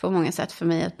svårt på många sätt för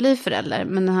mig att bli förälder.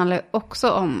 Men den handlar ju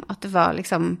också om att det var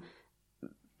liksom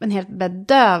en helt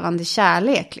bedövande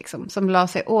kärlek liksom, som la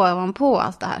sig ovanpå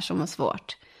allt det här som var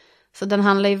svårt. Så den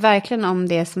handlar ju verkligen om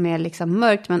det som är liksom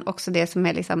mörkt, men också det som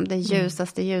är liksom det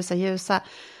ljusaste, ljusa.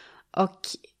 Och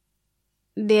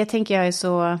det tänker jag är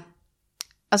så...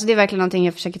 Alltså det är verkligen någonting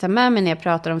jag försöker ta med mig när jag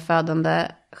pratar om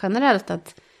födande generellt,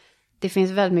 att det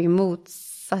finns väldigt mycket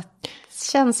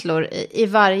motsatskänslor. I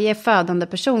varje födande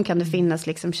person kan det finnas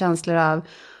liksom känslor av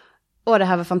det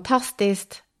här var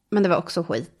fantastiskt, men det var också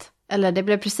skit. Eller det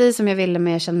blev precis som jag ville,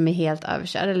 men jag kände mig helt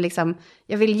överkörd. Eller liksom,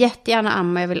 jag vill jättegärna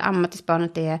amma, jag vill amma tills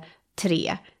barnet är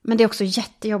 3. Men det är också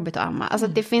jättejobbigt att amma. Alltså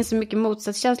det finns så mycket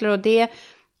motsatskänslor, och det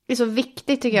är så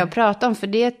viktigt tycker jag att prata om, för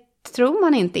det tror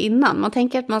man inte innan. Man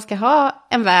tänker att man ska ha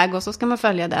en väg och så ska man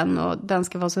följa den, och den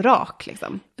ska vara så rak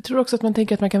liksom. Jag tror också att man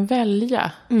tänker att man kan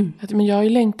välja. Men jag har ju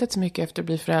längtat så mycket efter att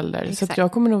bli förälder. Exakt. Så att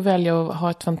jag kommer nog välja att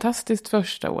ha ett fantastiskt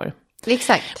första år.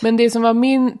 Exakt. Men det som var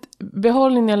min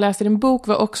behållning när jag läste din bok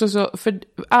var också så, för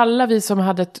alla vi som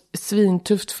hade ett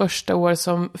svintufft första år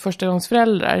som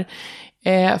förstagångsföräldrar,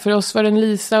 för oss var det en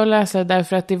Lisa att läsa,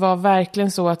 därför att det var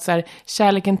verkligen så att så här,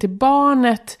 kärleken till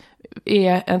barnet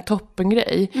är en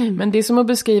toppengrej. Men det är som att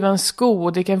beskriva en sko,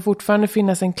 och det kan fortfarande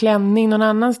finnas en klänning någon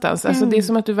annanstans. Alltså det är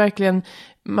som att du verkligen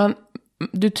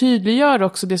du tydliggör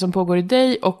också det som pågår i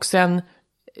dig, och sen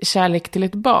kärlek till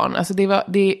ett barn. Alltså det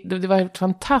var ett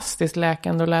fantastiskt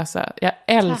läkande att läsa. Jag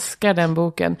älskar den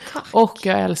boken. Tack. Och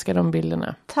jag älskar de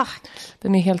bilderna. Tack.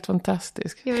 Den är helt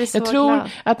fantastisk. Jag tror glad.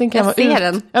 Att den kan jag vara ser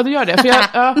den. Ja, du gör det.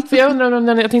 För jag undrar om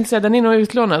jag tänkte säga den är nog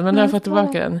utlånad, men nu har jag fått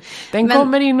tillbaka den. Den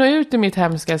kommer in och ut i mitt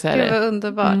hem, ska jag säga det. Det var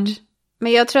underbart.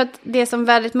 Men jag tror att det som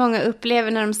väldigt många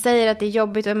upplever när de säger att det är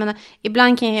jobbigt, och jag menar,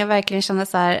 ibland kan jag verkligen känna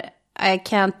så här, I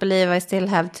can't believe I still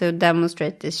have to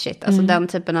demonstrate this shit. Alltså den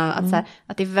typen av, att, så här,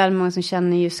 att det är väldigt många som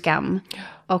känner ju skam.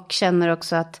 Och känner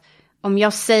också att om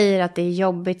jag säger att det är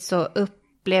jobbigt, så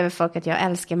upplever folk att jag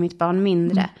älskar mitt barn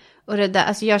mindre. Och det där,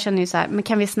 alltså jag känner ju så här, men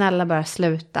kan vi snälla bara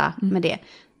sluta med det?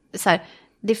 Så här,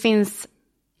 det finns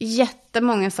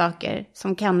jättemånga saker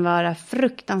som kan vara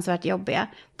fruktansvärt jobbiga.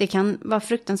 Det kan vara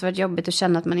fruktansvärt jobbigt att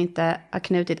känna att man inte har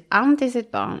knutit an till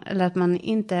sitt barn. Eller att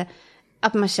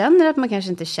man känner att man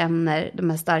kanske inte känner de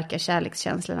här starka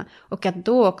kärlekskänslorna. Och att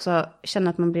då också känna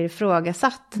att man blir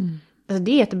ifrågasatt. Alltså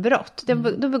det är ett brott.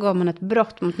 Då begår man ett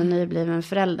brott mot en nybliven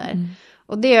förälder.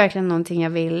 Och det är verkligen någonting jag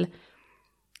vill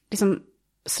liksom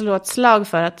slå ett slag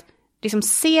för. Att liksom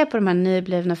se på de här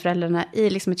nyblivna föräldrarna i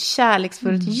liksom ett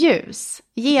kärleksfullt ljus.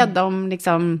 Ge dem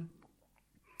liksom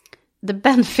the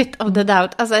benefit of the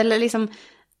doubt. Alltså, eller liksom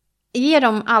ge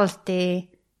dem alltid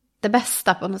det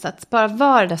bästa på något sätt. Bara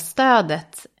var det där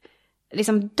stödet.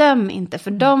 Liksom döm inte.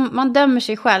 För man dömer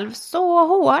sig själv så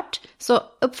hårt. Så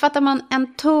uppfattar man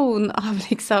en ton av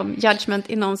liksom judgment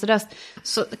i någons röst.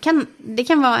 Så det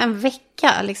kan vara en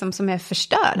vecka liksom som är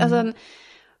förstörd. Alltså,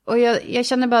 och jag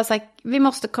känner bara så här, vi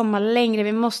måste komma längre.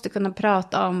 Vi måste kunna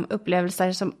prata om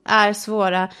upplevelser som är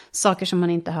svåra. Saker som man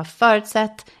inte har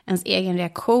förutsett. Ens egen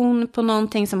reaktion på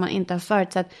någonting som man inte har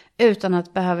förutsett. Utan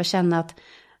att behöva känna att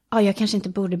jag kanske inte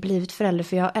borde blivit förälder,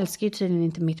 för jag älskar ju tydligen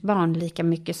inte mitt barn lika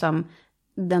mycket som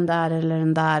den där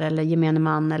eller gemene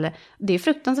man. Eller, det är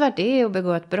fruktansvärt, det är att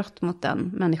begå ett brott mot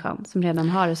den människan som redan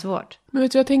har det svårt. Men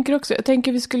vet du, jag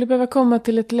tänker vi skulle behöva komma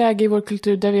till ett läge i vår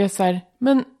kultur där vi är så här,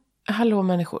 men hallå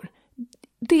människor.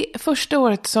 Det första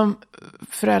året som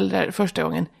förälder, första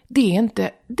gången, det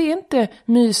är inte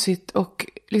mysigt och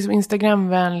liksom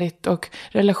Instagramvänligt och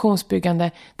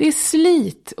relationsbyggande. Det är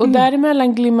slit, och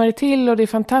däremellan glimmar det till och det är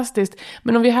fantastiskt.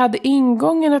 Men om vi hade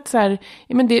ingången att så här,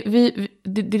 men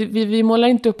vi målar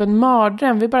inte upp en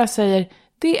mardröm, vi bara säger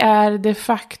det är de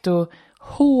facto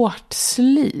hårt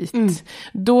slit.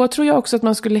 Då tror jag också att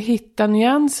man skulle hitta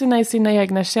nyanserna i sina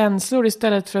egna känslor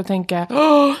istället för att tänka,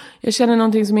 jag känner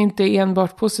någonting som inte är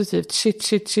enbart positivt.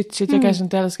 Shit, jag kanske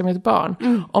inte älskar mitt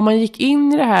barn. Om man gick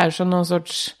in i det här som någon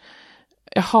sorts,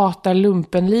 jag hatar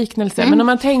lumpenliknelse, men om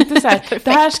man tänkte så här,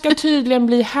 det här ska tydligen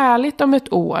bli härligt om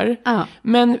ett år,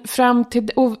 men fram till,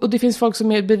 och det finns folk som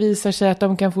bevisar sig att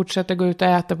de kan fortsätta gå ut och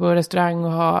äta på restaurang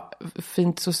och ha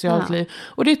fint socialt liv,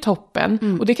 och det är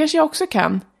toppen, och det kanske jag också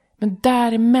kan, men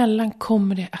däremellan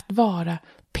kommer det att vara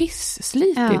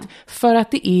pissslitigt, för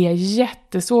att det är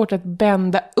jättesvårt att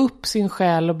bända upp sin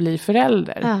själ och bli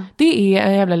förälder. Det är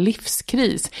en jävla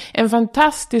livskris, en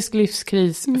fantastisk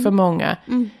livskris för många,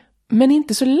 men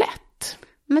inte så lätt.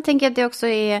 Men jag tänker att det också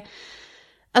är,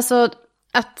 alltså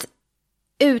att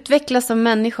utvecklas som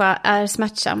människa är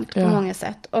smärtsamt på många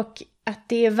sätt. Och att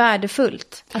det är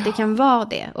värdefullt att det kan vara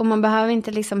det. Och man behöver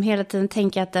inte liksom hela tiden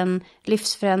tänka att en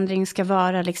livsförändring ska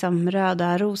vara liksom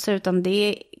röda rosor. Utan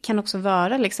det kan också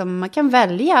vara liksom, man kan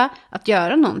välja att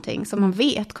göra någonting som man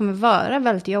vet kommer vara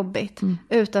väldigt jobbigt.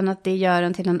 Utan att det gör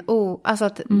en till en alltså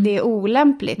att det är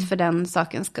olämpligt för den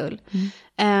sakens skull.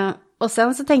 Och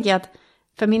sen så tänker jag att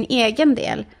för min egen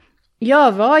del,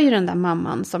 jag var ju den där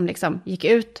mamman som liksom gick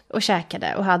ut och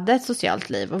käkade och hade ett socialt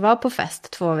liv och var på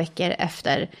fest 2 veckor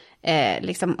efter.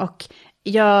 Liksom, och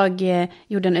jag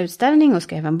gjorde en utställning och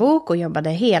skrev en bok och jobbade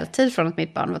heltid från att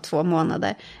mitt barn var 2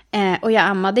 månader. Och jag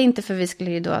ammade inte, för vi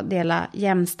skulle ju då dela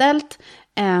jämställt.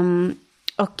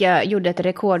 Och jag gjorde ett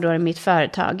rekordår i mitt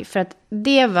företag, för att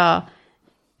det var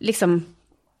liksom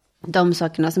de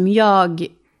sakerna som jag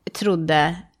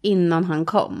trodde innan han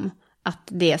kom att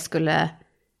det skulle,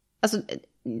 alltså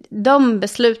de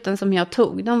besluten som jag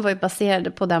tog, de var ju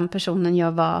baserade på den personen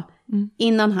jag var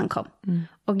innan han kom.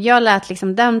 Och jag lät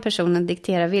liksom den personen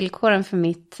diktera villkoren för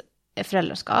mitt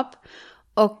föräldraskap.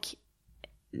 Och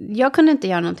jag kunde inte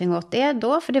göra någonting åt det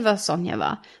då, för det var sån jag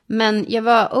var. Men jag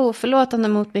var oförlåtande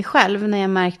mot mig själv när jag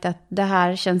märkte att det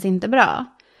här känns inte bra.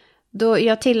 Då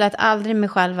jag tillät aldrig mig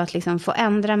själv att liksom få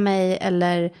ändra mig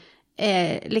eller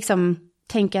liksom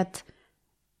tänka att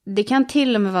det kan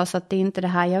till och med vara så att det är inte det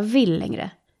här jag vill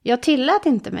längre. Jag tillät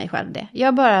inte mig själv det.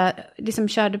 Jag bara liksom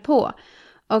körde på.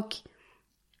 Och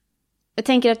jag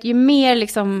tänker att ju mer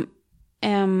liksom,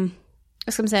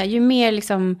 vad ska man säga, ju mer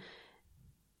liksom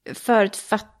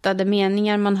förutfattade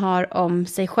meningar man har om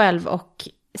sig själv och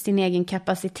sin egen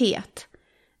kapacitet,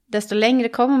 desto längre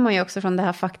kommer man ju också från det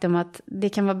här faktum att det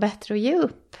kan vara bättre att ge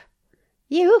upp.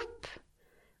 Ge upp.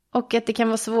 Och att det kan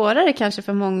vara svårare kanske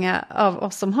för många av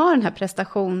oss som har den här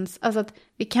alltså att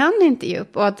vi kan inte ge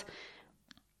upp. Och att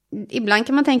ibland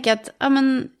kan man tänka att ja,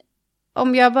 men,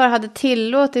 om jag bara hade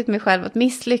tillåtit mig själv att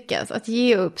misslyckas, att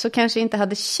ge upp, så kanske jag inte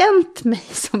hade känt mig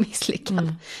som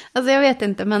misslyckad. Alltså jag vet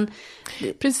inte, men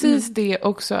precis det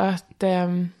också, att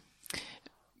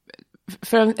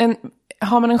för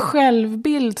har man en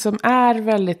självbild som är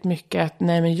väldigt mycket att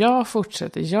nej, men jag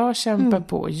fortsätter, jag kämpar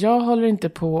på, jag håller inte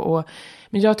på,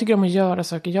 men jag tycker om att göra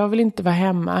saker, jag vill inte vara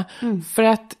hemma, för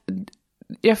att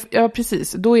ja,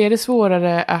 precis, då är det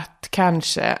svårare att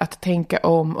kanske att tänka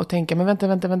om och tänka, men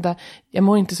vänta, jag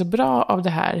mår inte så bra av det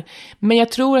här. Men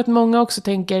jag tror att många också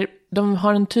tänker, de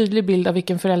har en tydlig bild av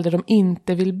vilken förälder de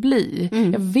inte vill bli.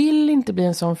 Jag vill inte bli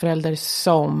en sån förälder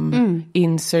som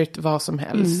insert vad som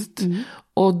helst.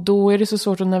 Och då är det så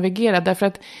svårt att navigera, därför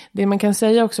att det man kan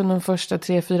säga också de första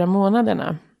 3-4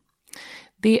 månaderna,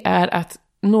 det är att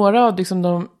några av liksom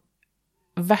de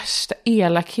värsta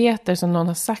elakheter som någon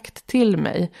har sagt till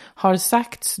mig har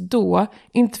sagts då,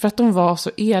 inte för att de var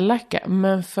så elaka,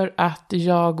 men för att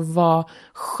jag var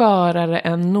skörare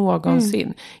än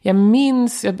någonsin. Jag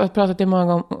minns, jag har pratat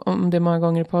om det många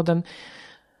gånger i podden,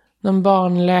 någon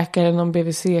barnläkare, någon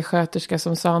BVC-sköterska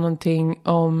som sa någonting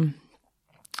om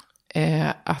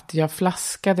att jag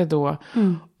flaskade då.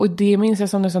 Och det minns jag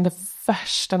som det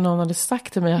värsta någon hade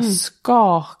sagt till mig. Jag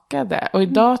skakade. Och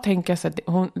idag tänker jag så att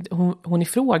hon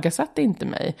ifrågasatte inte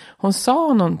mig. Hon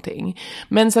sa någonting.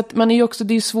 Men så att man är ju också,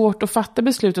 det är svårt att fatta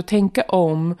beslut och tänka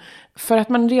om. För att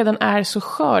man redan är så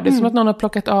skör. Det är som att någon har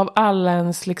plockat av alla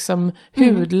ens liksom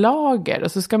hudlager.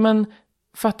 Och så ska man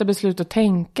fatta beslut och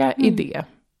tänka i det.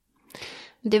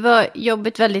 Det var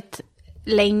jobbigt väldigt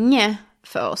länge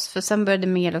för oss. För sen började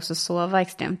Mel också sova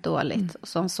extremt dåligt. Och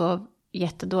så hon sov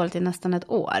jättedåligt i nästan ett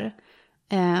år.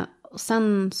 Och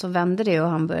sen så vände det och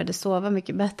han började sova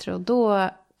mycket bättre. Och då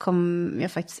kom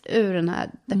jag faktiskt ur den här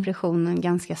depressionen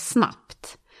ganska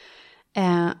snabbt.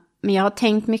 Men jag har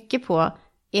tänkt mycket på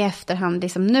i efterhand,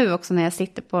 liksom nu också när jag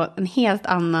sitter på en helt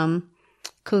annan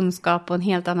kunskap och en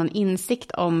helt annan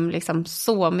insikt om liksom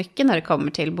så mycket när det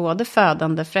kommer till både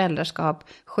födande, föräldraskap,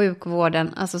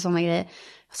 sjukvården, alltså sådana grejer.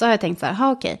 Så har jag tänkt så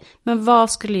här, okej, men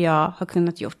vad skulle jag ha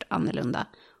kunnat gjort annorlunda?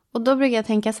 Och då brukar jag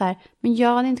tänka så här, men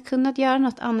jag hade inte kunnat göra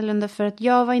något annorlunda för att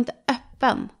jag var inte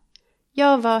öppen.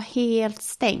 Jag var helt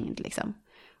stängd liksom.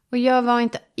 Och jag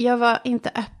var inte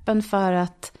öppen för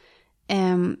att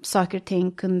saker och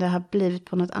ting kunde ha blivit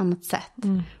på något annat sätt.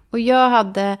 Och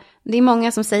det är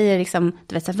många som säger liksom,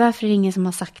 du vet så här, varför är det ingen som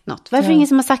har sagt något? Varför är det ingen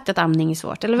som har sagt att amning är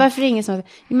svårt? Eller varför är det ingen som har...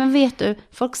 Men vet du,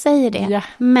 folk säger det. Ja.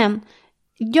 Men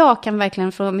jag kan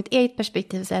verkligen från mitt eget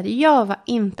perspektiv säga att jag var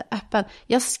inte öppen.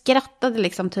 Jag skrattade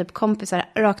liksom typ kompisar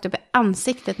rakt upp i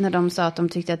ansiktet när de sa att de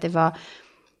tyckte att det var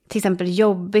till exempel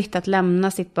jobbigt att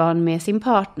lämna sitt barn med sin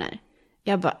partner.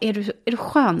 Jag bara, är du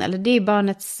skön? Eller det är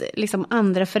barnets liksom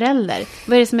andra förälder.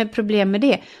 Vad är det som är problem med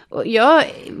det? Och jag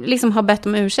liksom har bett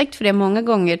om ursäkt för det många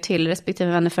gånger till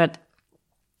respektive vänner för att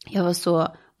jag var så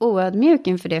oödmjuk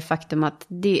inför det faktum att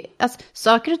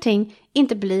saker och ting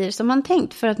inte blir som man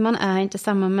tänkt för att man är inte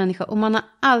samma människa och man har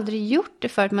aldrig gjort det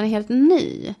för att man är helt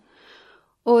ny.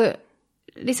 Och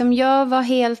liksom jag var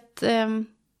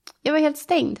helt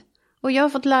stängd och jag har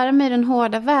fått lära mig den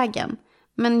hårda vägen.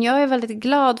 Men jag är väldigt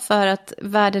glad för att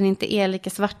världen inte är lika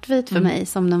svartvit för mig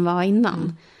som den var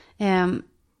innan.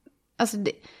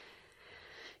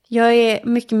 Jag är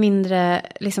mycket mindre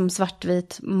liksom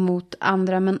svartvit mot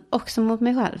andra men också mot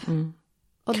mig själv.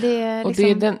 Och det,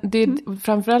 liksom... det är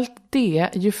framförallt det,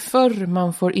 ju förr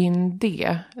man får in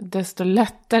det, desto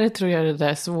lättare tror jag det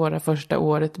där svåra första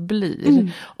året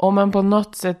blir. Om man på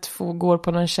något sätt går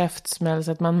på någon käftsmäll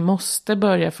så att man måste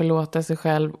börja förlåta sig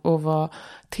själv och vara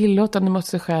tillåtande mot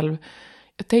sig själv.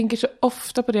 Jag tänker så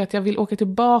ofta på det att jag vill åka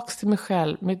tillbaka till mig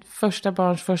själv, mitt första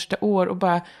barns första år och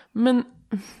bara, men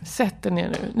sätt dig ner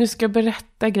nu. Nu ska jag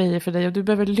berätta grejer för dig och du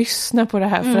behöver lyssna på det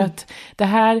här för att det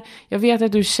här, jag vet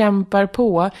att du kämpar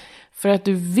på för att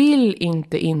du vill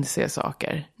inte inse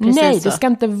saker. Precis. Nej, det ska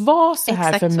inte vara så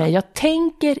här för mig. Jag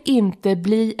tänker inte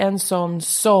bli en sån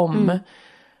som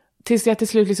tills jag till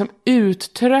slut liksom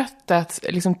uttröttat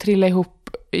liksom trilla ihop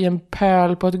i en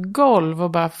pöl på ett golv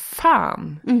och bara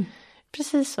fan.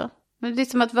 Precis så. Men det är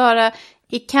som att vara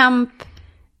i kamp.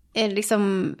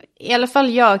 Liksom, i alla fall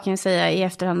jag kan säga i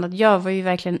efterhand att jag var ju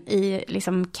verkligen i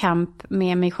liksom kamp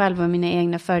med mig själv och mina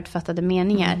egna förutfattade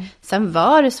meningar. Sen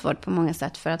var det svårt på många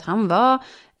sätt för att han var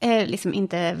liksom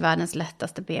inte världens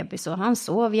lättaste bebis och han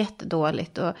sov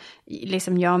jättedåligt och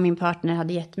liksom jag och min partner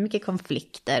hade jättemycket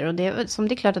konflikter och det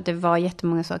är klart att det var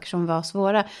jättemånga saker som var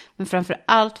svåra, men framför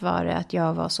allt var det att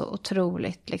jag var så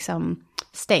otroligt liksom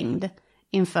stängd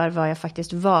inför vad jag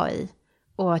faktiskt var i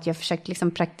och att jag försökte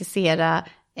liksom praktisera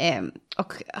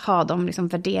och ha de liksom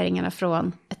värderingarna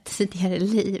från ett tidigare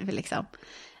liv liksom.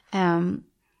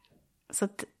 Så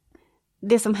att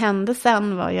det som hände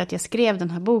sen var ju att jag skrev den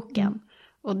här boken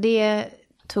och det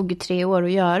tog 3 år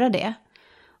att göra det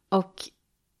och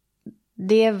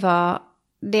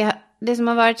det som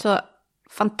har varit så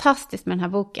fantastiskt med den här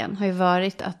boken har ju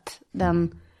varit att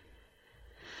den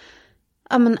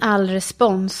all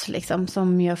respons liksom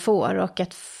som jag får och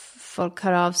att folk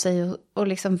hör av sig och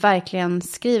liksom verkligen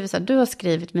skriver så här, du har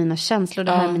skrivit mina känslor,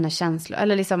 det här är mina känslor.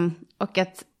 Eller liksom, och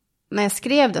att när jag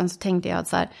skrev den så tänkte jag att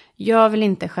så här, jag vill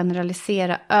inte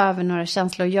generalisera över några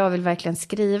känslor. Jag vill verkligen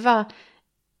skriva,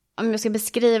 om jag ska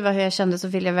beskriva hur jag kände så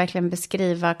vill jag verkligen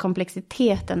beskriva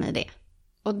komplexiteten i det.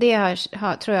 Och det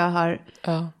tror jag har,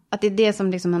 att det är det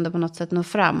som liksom ändå på något sätt når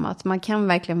fram. Att man kan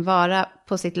verkligen vara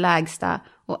på sitt lägsta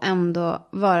och ändå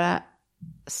vara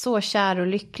så kär och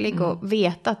lycklig och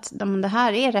veta att det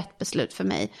här är rätt beslut för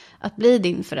mig. Att bli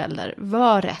din förälder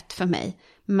var rätt för mig.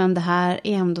 Men det här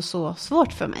är ändå så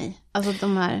svårt för mig. Alltså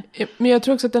de här... Men jag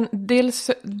tror också att det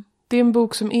är en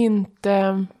bok som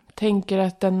inte tänker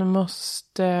att den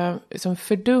måste liksom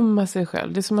fördumma sig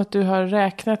själv. Det är som att du har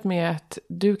räknat med att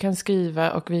du kan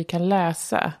skriva och vi kan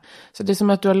läsa. Så det är som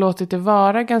att du har låtit det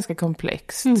vara ganska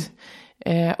komplext.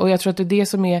 Och jag tror att det är det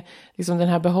som är liksom den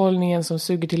här behållningen som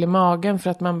suger till i magen för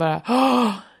att man bara,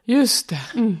 just det.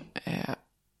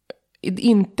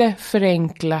 Inte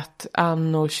förenklat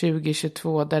anno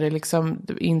 2022 där det liksom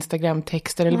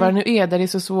Instagram-texter eller vad det nu är, där det är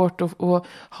så svårt att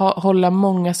hålla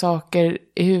många saker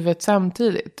i huvudet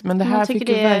samtidigt. Men det här fick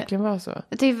ju verkligen vara så.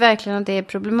 Jag tycker verkligen att det är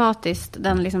problematiskt,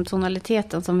 den liksom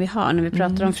tonaliteten som vi har när vi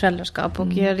pratar om föräldraskap. Och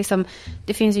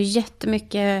det finns ju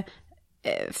jättemycket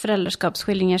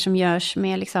föräldraskapsskildringar som görs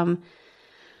med liksom,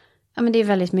 men det är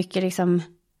väldigt mycket liksom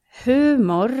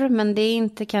humor, men det är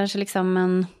inte kanske liksom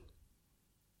en...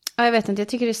 jag vet inte, jag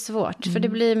tycker det är svårt. För det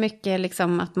blir mycket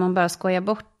liksom att man bara skojar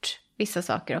bort vissa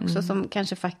saker också som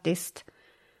kanske faktiskt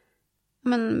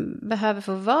men behöver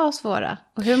få vara svåra.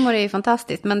 Och humor är ju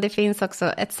fantastiskt, men det finns också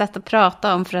ett sätt att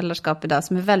prata om föräldraskap idag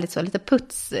som är väldigt så lite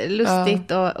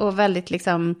putslustigt och väldigt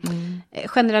liksom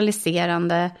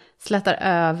generaliserande, slätar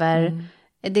över.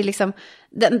 Det är liksom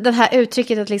den här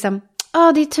uttrycket att liksom,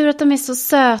 det är tur att de är så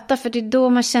söta för det är då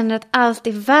man känner att allt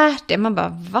är värt det. Man bara,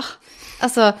 va?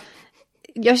 Alltså,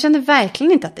 jag känner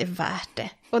verkligen inte att det är värt det.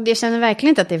 Och jag känner verkligen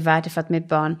inte att det är värt det för att mitt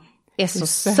barn är så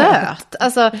söt.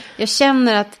 Alltså, jag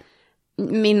känner att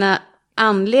mina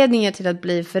anledningar till att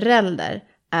bli förälder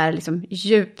är liksom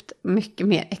djupt mycket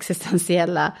mer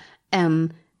existentiella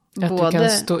än att både... Att du kan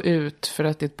stå ut för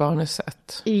att ditt barn är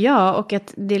sött. Ja, och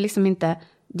att det är liksom inte...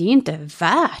 Det är inte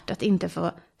värt att inte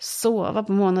få sova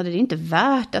på månader. Det är inte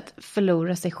värt att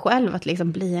förlora sig själv. Att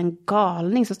liksom bli en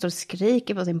galning som står och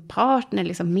skriker på sin partner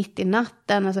liksom mitt i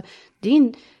natten. Alltså, det är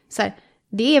ju så här,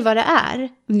 det är vad det är.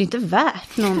 Men det är inte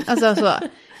värt någon. Alltså, så.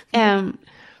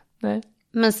 Nej.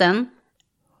 Men sen,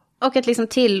 och att liksom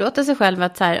tillåta sig själv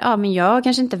att så här, men jag har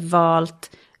kanske inte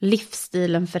valt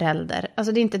livsstilen förälder.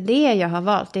 Alltså det är inte det jag har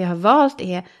valt. Det jag har valt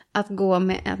är att gå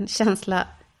med en känsla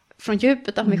från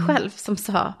djupet av mig själv som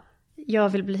sa, jag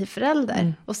vill bli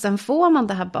förälder. Och sen får man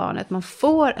det här barnet, man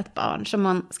får ett barn som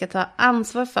man ska ta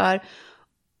ansvar för.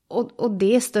 Och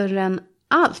det är större än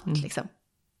allt liksom.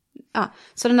 Ja,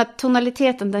 så den här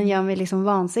tonaliteten, den gör mig liksom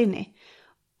vansinnig.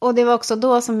 Och det var också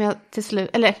då som jag till slut,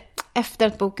 eller efter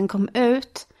att boken kom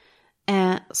ut,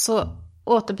 så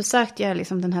återbesökte jag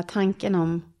liksom den här tanken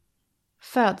om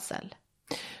födsel.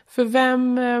 För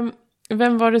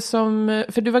vem var det som,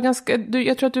 för du var ganska,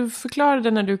 jag tror att du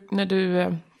förklarade när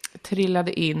du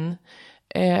trillade in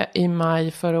i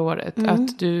maj förra året,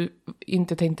 att du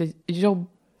inte tänkte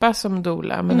jobba som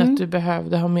doula, men att du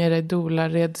behövde ha med dig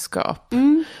doula-redskap.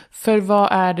 För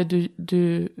vad är det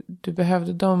du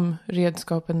behövde de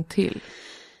redskapen till?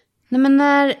 Nej, men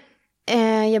när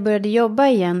jag började jobba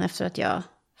igen efter att jag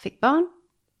fick barn,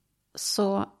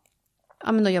 så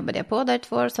men då jobbade jag på där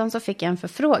 2 år. Sen så fick jag en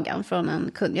förfrågan från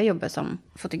en kund. Jag jobbar som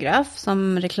fotograf,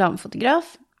 som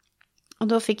reklamfotograf. Och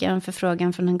då fick jag en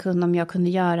förfrågan från en kund om jag kunde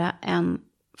göra en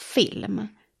film.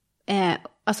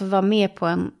 Alltså vara med på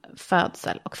en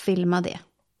födsel och filma det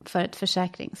för ett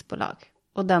försäkringsbolag.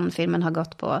 Och den filmen har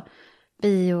gått på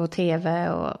bio och tv.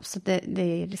 Och, så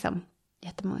det är liksom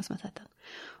jättemånga som har sett den.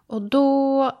 Och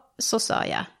då så sa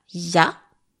jag, ja,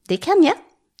 det kan jag.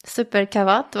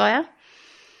 Superkavat var jag.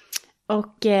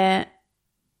 Och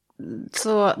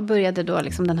så började då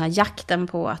liksom den här jakten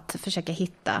på att försöka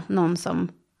hitta någon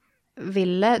som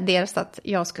ville dels att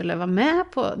jag skulle vara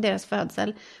med på deras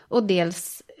födsel. Och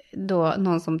dels då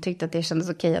någon som tyckte att det kändes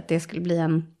okej att det skulle bli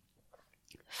en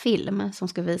film som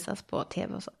skulle visas på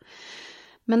tv och så.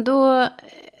 Men då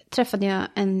träffade jag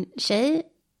en tjej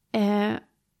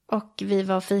och vi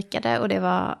var och fikade och det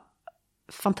var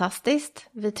fantastiskt.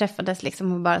 Vi träffades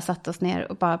liksom och bara satt oss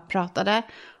ner och bara pratade.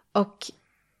 Och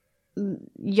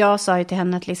jag sa ju till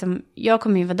henne att liksom, jag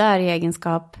kommer ju vara där i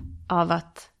egenskap av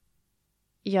att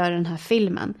göra den här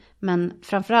filmen. Men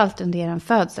framförallt under er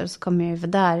födsel så kommer jag ju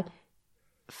vara där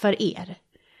för er.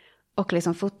 Och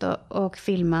liksom fota och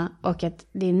filma och att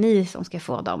det är ni som ska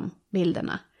få de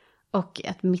bilderna. Och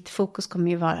att mitt fokus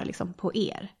kommer ju vara liksom på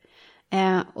er.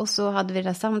 Och så hade vi det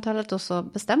här samtalet och så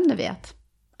bestämde vi att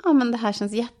men det här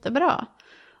känns jättebra.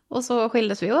 Och så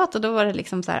skildes vi åt och då var det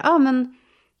liksom så här, men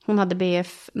hon hade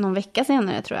BF någon vecka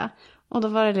senare tror jag. Och då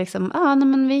var det liksom,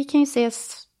 men vi kan ju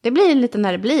ses, det blir lite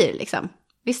när det blir liksom.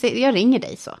 Jag ringer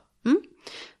dig så.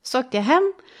 Så åkte jag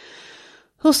hem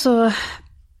och så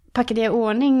packade jag i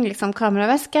ordning liksom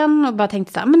kameraväskan och bara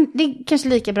tänkte så här, men det är kanske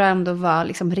lika bra ändå att vara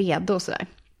liksom redo och sådär.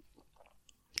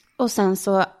 Och sen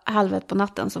så 1:30 på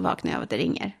natten så vaknade jag av att det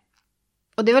ringer.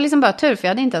 Och det var liksom bara tur för jag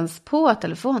hade inte ens på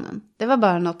telefonen. Det var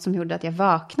bara något som gjorde att jag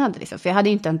vaknade liksom. För jag hade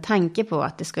inte en tanke på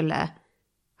att det skulle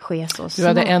ske så snart. Du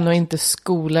hade ännu inte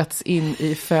skolats in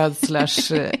i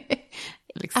födslars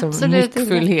liksom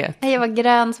nyckfullhet. Jag var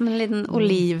grön som en liten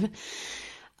oliv.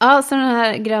 Ja, så den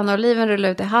här gröna oliven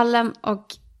rullade ut i hallen och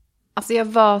alltså jag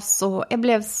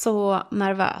blev så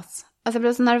nervös. Alltså jag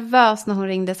blev så nervös när hon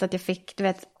ringde så att jag fick, du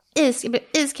vet, jag blev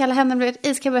iskalla händer, blev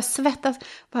iskall, började svettas.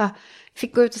 Bara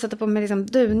fick gå ut och sätta på mig liksom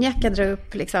dunjacka, dra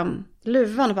upp liksom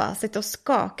luvan och bara sitta och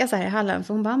skaka så här i hallen.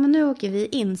 För hon bara, men nu åker vi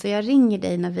in så jag ringer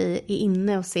dig när vi är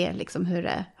inne och ser liksom hur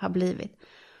det har blivit.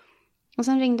 Och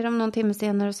sen ringde de någon timme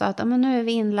senare och sa att men nu är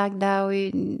vi inlagda och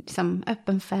liksom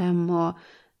öppen 5 och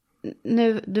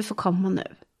nu, du får komma nu.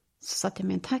 Så satt jag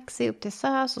med en taxi upp till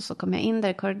SÖS och så kom jag in där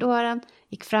i korridoren,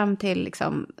 gick fram till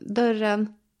liksom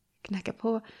dörren, knackade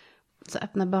på, så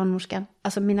öppnade barnmorskan,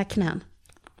 alltså mina knän.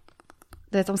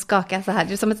 Det är som skakar så här,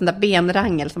 det är som ett sånt där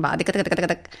benrangel som bara...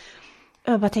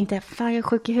 jag bara tänkte, fan jag är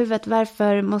sjuk i huvudet.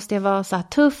 Varför måste jag vara så här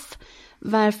tuff?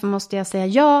 Varför måste jag säga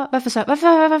ja?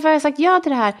 Varför har jag sagt ja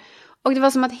till det här? Och det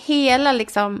var som att hela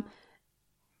liksom...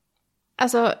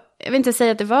 Alltså, jag vill inte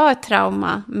säga att det var ett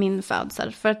trauma, min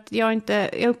födsel. För att jag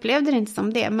upplevde det inte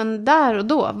som det. Men där och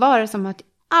då var det som att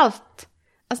allt...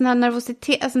 Alltså den här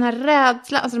nervositet, alltså den här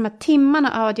rädsla, alltså de här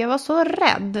timmarna av att jag var så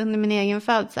rädd under min egen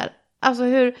födsel. Alltså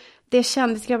hur det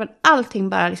kändes i kroppen, allting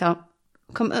bara liksom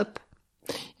kom upp.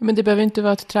 Men det behöver inte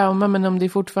vara ett trauma, men om det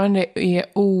fortfarande är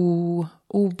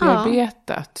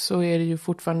obearbetat så är det ju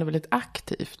fortfarande väldigt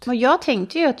aktivt. Och jag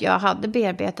tänkte ju att jag hade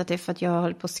bearbetat det för att jag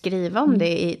höll på att skriva om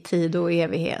det i tid och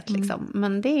evighet. Liksom.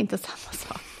 Men det är inte samma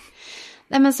sak.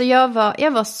 Nej, men så jag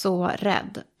var så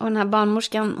rädd. Och den här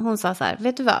barnmorskan, hon sa så här,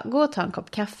 vet du vad, gå och ta en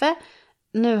kopp kaffe.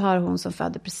 Nu har hon som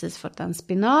födde precis fått en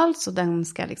spinal, så den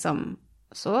ska liksom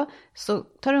så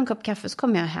tar du en kopp kaffe så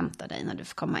kommer jag hämta dig när du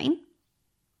får komma in.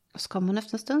 Och så kom hon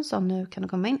efter en stund, så nu kan du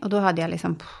komma in. Och då hade jag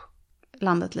liksom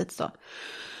landat lite så.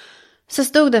 Så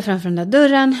stod jag framför den där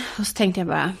dörren och så tänkte jag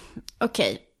bara,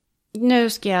 okej, nu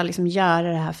ska jag liksom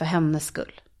göra det här för hennes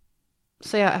skull.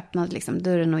 Så jag öppnade liksom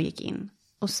dörren och gick in.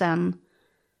 Och sen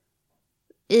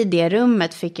i det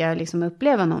rummet fick jag liksom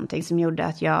uppleva någonting som gjorde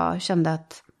att jag kände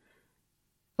att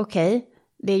okej,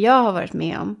 det jag har varit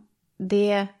med om,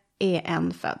 det är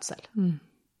en födsel.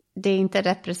 Det är inte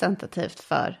representativt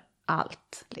för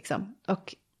allt liksom.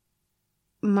 Och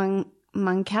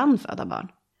man kan föda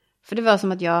barn. För det var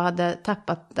som att jag hade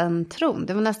tappat den tron.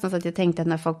 Det var nästan så att jag tänkte att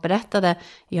när folk berättade,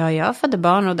 ja, jag födde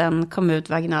barn och den kom ut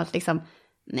vaginalt liksom,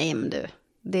 nej men du,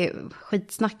 det är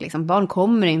skitsnack liksom, barn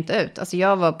kommer inte ut. Alltså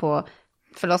jag var på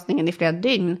förlossningen i flera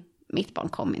dygn, mitt barn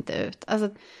kom inte ut. Alltså,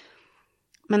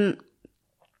 men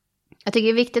jag tycker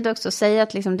det är viktigt också att säga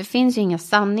att liksom, det finns ju inga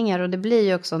sanningar. Och det blir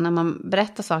ju också när man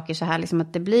berättar saker så här, liksom,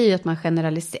 att det blir ju att man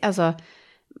generaliserar. Alltså,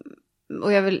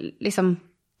 och jag vill liksom,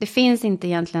 det finns inte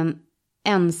egentligen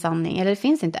en sanning. Eller det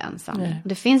finns inte en sanning. Nej.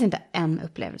 Det finns inte en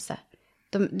upplevelse.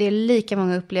 Det är lika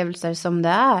många upplevelser som det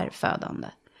är födande.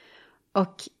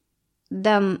 Och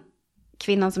den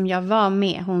kvinnan som jag var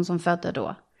med, hon som födde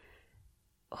då,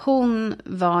 hon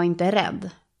var inte rädd.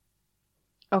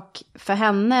 Och för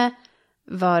henne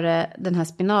var det den här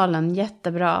spinalen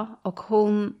jättebra. Och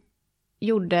hon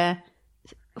gjorde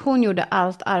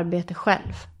allt arbete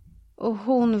själv. Och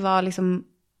hon var liksom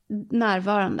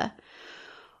närvarande.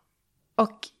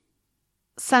 Och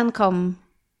sen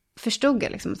förstod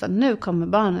jag liksom att nu kommer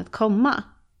barnet komma.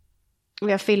 Och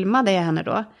jag filmade henne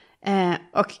då.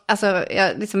 Och alltså,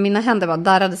 liksom, mina händer bara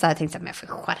darrade så här. Jag tänkte att jag får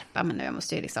skärpa mig nu. Jag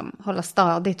måste ju liksom hålla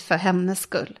stadigt för hennes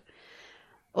skull.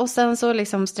 Och sen så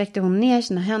liksom sträckte hon ner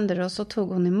sina händer och så tog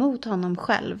hon emot honom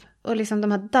själv. Och liksom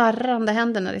de här darrande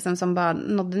händerna liksom som bara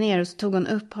nådde ner och så tog hon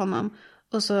upp honom.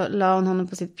 Och så la hon honom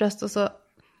på sitt bröst och så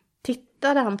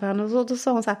tittade han på henne och då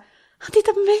sa hon så här, han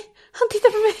tittar på mig, han tittar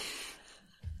på mig.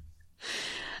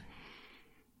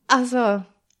 Alltså,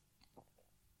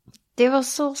 det var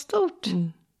så stort.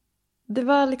 Det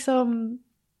var liksom,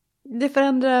 det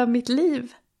förändrade mitt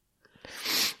liv.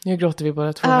 Nu gråter vi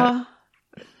båda två här. Ja.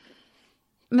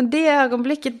 Men det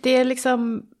ögonblicket, det är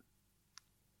liksom,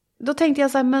 då tänkte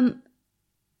jag så här, men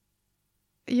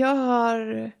jag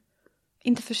har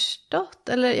inte förstått,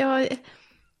 eller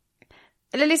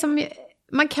liksom,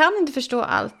 man kan inte förstå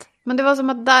allt. Men det var som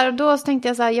att där och då så tänkte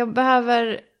jag så här, jag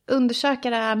behöver undersöka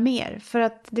det här mer, för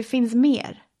att det finns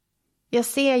mer. Jag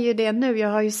ser ju det nu, jag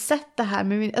har ju sett det här.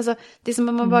 Med alltså, det är som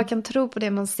att man bara kan tro på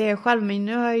det man ser själv, men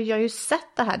nu har jag ju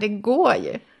sett det här, det går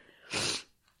ju.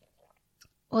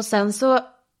 Och sen så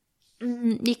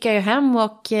gick jag ju hem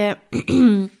och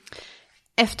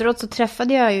efteråt så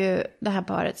träffade jag ju det här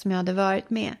paret som jag hade varit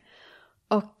med.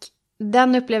 Och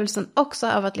den upplevelsen också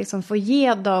av att liksom få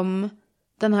ge dem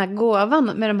den här gåvan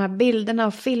med de här bilderna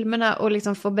och filmerna och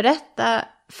liksom få berätta.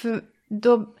 För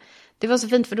då, det var så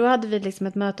fint, för då hade vi liksom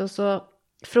ett möte och så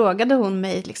frågade hon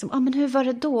mig liksom, men hur var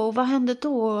det då och vad hände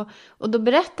då? Och då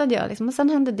berättade jag liksom, och sen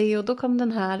hände det och då kom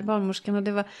den här barnmorskan och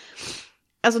det var,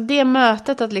 alltså det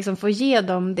mötet att liksom få ge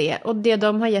dem det och det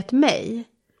de har gett mig.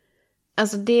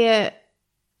 Alltså det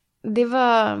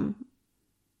var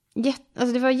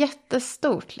det var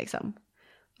jättestort liksom.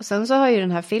 Och sen så har ju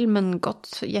den här filmen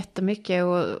gått jättemycket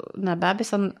och den här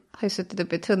bebisen har ju suttit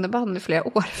uppe i tunnelbanan i flera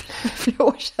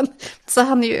år sedan. Så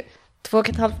han är ju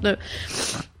 2,5 nu.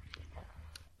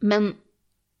 Men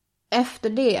efter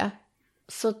det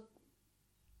så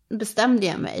bestämde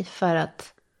jag mig för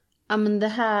att men det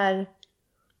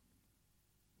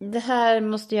här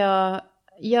måste jag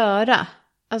göra.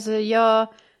 Alltså jag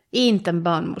är inte en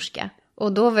barnmorska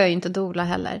och då var jag inte doula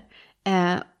heller.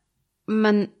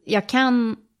 Men jag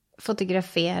kan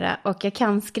fotografera och jag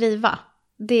kan skriva.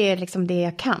 det är liksom det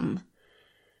jag kan.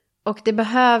 Och det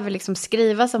behöver liksom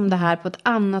skrivas om det här på ett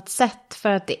annat sätt. För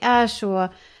att det är så,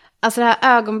 alltså det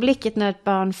här ögonblicket när ett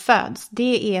barn föds,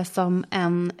 det är som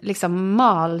en liksom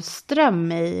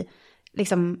malström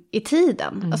i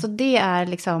tiden. Alltså det är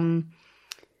liksom,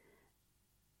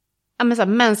 ja men så här,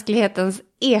 mänsklighetens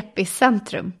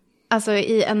epicentrum. Alltså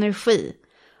i energi.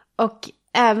 Och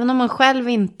även om man själv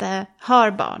inte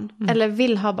har barn eller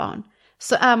vill ha barn,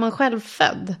 så är man själv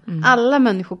född. Alla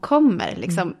människor kommer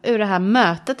liksom ur det här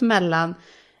mötet mellan,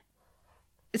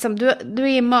 liksom, du är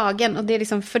i magen och det är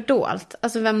liksom fördolt.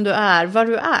 Alltså vem du är, var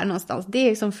du är någonstans, det är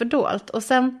liksom fördolt. Och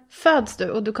sen föds du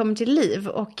och du kommer till liv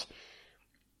och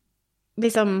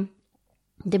liksom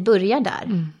det börjar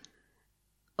där.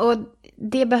 Och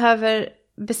det behöver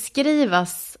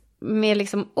beskrivas med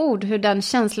liksom ord, hur den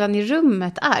känslan i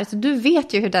rummet är. Så du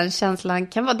vet ju hur den känslan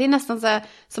kan vara. Det är nästan så här,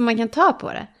 som man kan ta på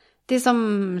det. Det är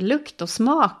som lukt och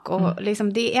smak och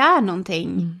liksom det är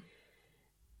någonting.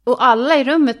 Och alla i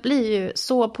rummet blir ju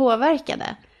så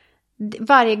påverkade.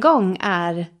 Varje gång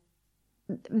är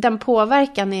den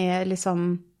påverkan är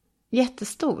liksom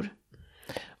jättestor.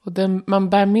 Och man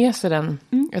bär med sig den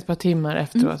ett par timmar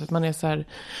efteråt. Att man är så här,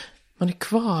 man är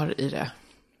kvar i det.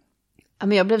 Ja,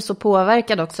 men jag blev så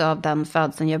påverkad också av den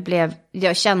födseln. Jag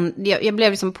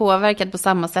blev liksom påverkad på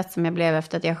samma sätt som jag blev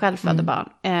efter att jag själv födde barn.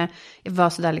 Jag var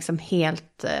så där liksom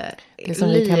helt det som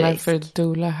vi kallar för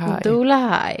doula high. Doula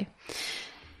high.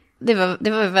 Det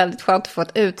var väldigt skönt att få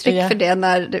ett uttryck för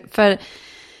det.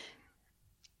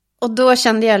 Och då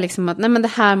kände jag liksom att nej, men det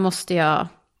här måste jag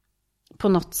på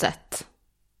något sätt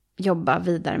jobba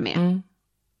vidare med.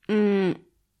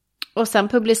 Och sen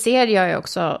publicerade jag ju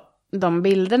också de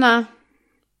bilderna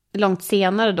långt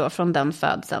senare då från den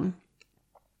födseln.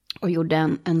 Och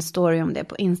gjorde en story om det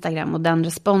på Instagram. Och den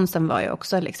responsen var ju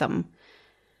också liksom,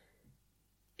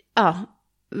 ja,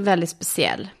 väldigt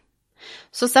speciell.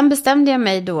 Så sen bestämde jag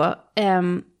mig då,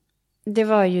 det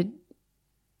var ju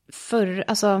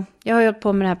alltså jag har hållit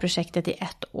på med det här projektet i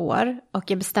 1 år.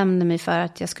 Och jag bestämde mig för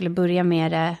att jag skulle börja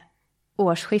med det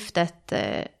årsskiftet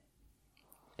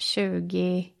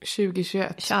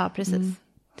 2021. Ja, precis.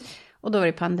 Och då var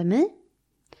det pandemi.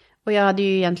 Och jag hade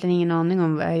ju egentligen ingen aning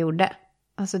om vad jag gjorde.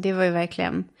 Alltså det var ju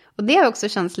verkligen, och det har också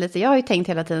känts lite, jag har ju tänkt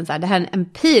hela tiden så här, det här är en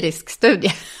empirisk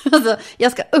studie. Alltså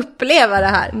jag ska uppleva det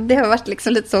här. Det har varit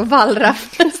liksom lite så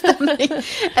wallraff-stämning.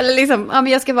 Eller liksom, ja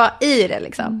men jag ska vara i det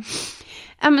liksom.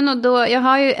 Ja men och då, jag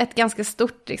har ju ett ganska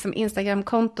stort liksom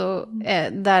Instagram-konto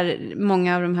där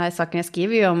många av de här sakerna jag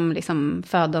skriver ju om liksom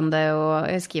födande och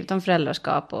jag har skrivit om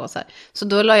föräldraskap och så här. Så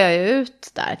då la jag ju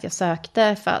ut där att jag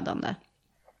sökte födande.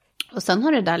 Och sen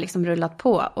har det där liksom rullat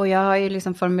på. Och jag har ju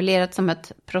liksom formulerat som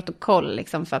ett protokoll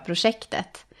liksom för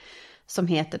projektet. Som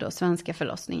heter då Svenska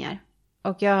förlossningar.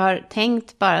 Och jag har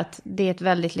tänkt bara att det är ett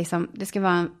väldigt liksom, det ska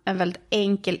vara en väldigt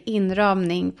enkel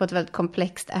inramning på ett väldigt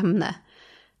komplext ämne.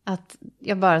 Att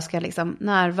jag bara ska liksom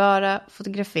närvara,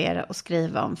 fotografera och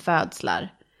skriva om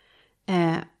födslar.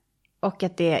 Och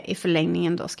att det i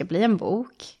förlängningen då ska bli en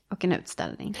bok och en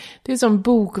utställning. Det är som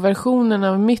bokversionen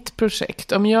av mitt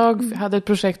projekt. Om jag hade ett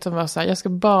projekt som var så här, jag ska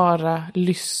bara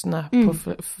lyssna på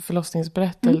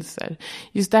förlossningsberättelser.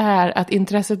 Just det här att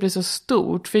intresset blir så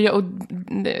stort. För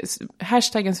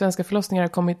hashtaggen svenska förlossningar har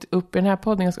kommit upp i den här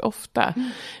podden ganska ofta.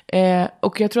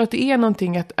 Och jag tror att det är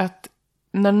någonting att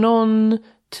när någon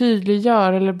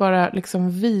tydliggör eller bara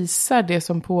liksom visar det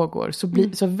som pågår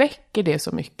så väcker det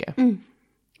så mycket.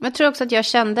 Jag tror också att jag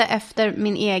kände efter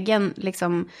min egen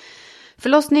liksom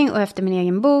förlossning och efter min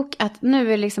egen bok att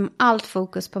nu är liksom allt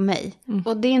fokus på mig.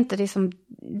 Och det är inte liksom,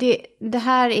 det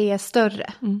här är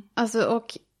större. Alltså,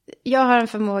 och jag har en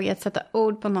förmåga att sätta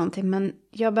ord på någonting, men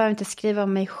jag behöver inte skriva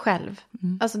om mig själv.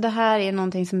 Alltså det här är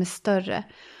någonting som är större.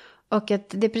 Och att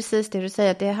det är precis det du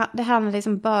säger, att det handlar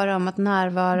liksom bara om att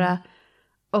närvara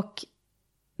och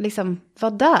liksom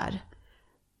vara där.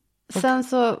 Sen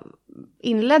så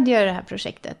inledde jag det här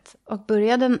projektet och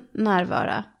började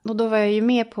närvara. Och då var jag ju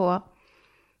med på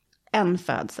en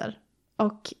födsel.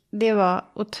 Och det var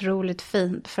otroligt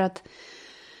fint för att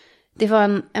det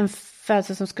var en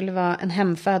födsel som skulle vara en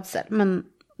hemfödsel. Men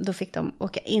då fick de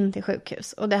åka in till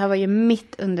sjukhus. Och det här var ju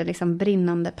mitt under liksom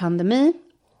brinnande pandemi.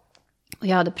 Och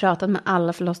jag hade pratat med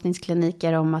alla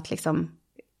förlossningskliniker om att liksom,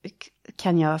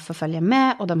 kan jag få följa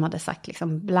med? Och de hade sagt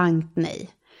liksom blankt nej.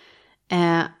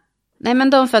 Nej, men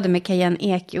de födde med Cayenne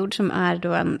Ekjord som är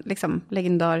då en liksom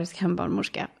legendarisk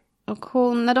hembarnmorska. Och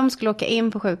hon, när de skulle åka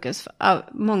in på sjukhus, av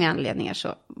många anledningar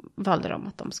så valde de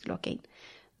att de skulle åka in.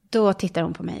 Då tittar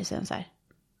hon på mig och säger så här,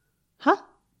 ha,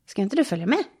 ska inte du följa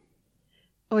med?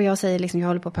 Och jag säger liksom, jag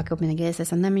håller på att packa upp mina grejer.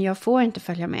 Så nej men jag får inte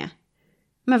följa med.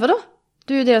 Men vadå?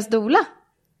 Du är ju deras doula.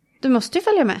 du måste ju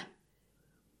följa med.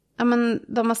 Ja, men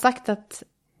de har sagt att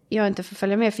jag inte får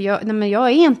följa med. För jag är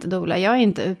inte doula. Jag är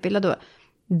inte utbildad doula.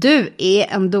 Du är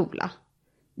en doula.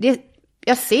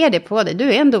 Jag ser det på dig.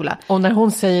 Du är en doula. Och när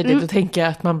hon säger det, då tänker jag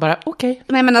att man bara, okej.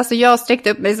 Nej, men alltså jag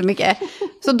sträckte upp mig så mycket.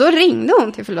 Så då ringde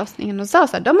hon till förlossningen och sa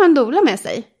så här, de har en doula med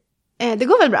sig. Det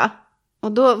går väl bra?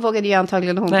 Och då vågade jag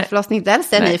antagligen hon på förlossningen inte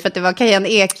säga nej, för att det var Kajan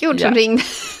Ekjord som ringde.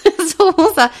 Så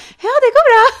hon sa, ja det går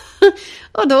bra.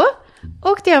 Och då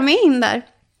åkte jag med in där.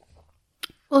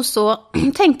 Och så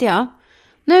tänkte jag,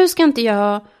 nu ska inte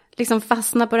jag liksom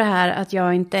fastna på det här att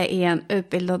jag inte är en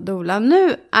utbildad doula.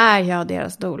 Nu är jag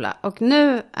deras doula. Och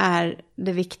nu är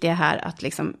det viktiga här att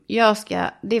liksom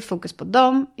det är fokus på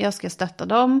dem. Jag ska stötta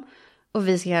dem. Och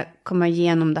vi ska komma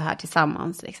igenom det här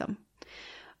tillsammans liksom.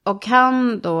 Och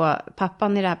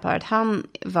pappan i det här paret, han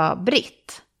var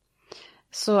britt.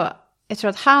 Så jag tror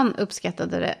att han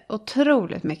uppskattade det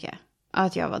otroligt mycket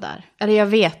att jag var där. Eller jag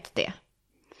vet det.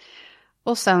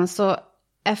 Och sen så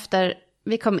efter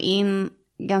vi kom in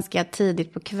ganska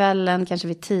tidigt på kvällen, kanske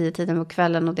vid 10-tiden på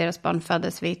kvällen, och deras barn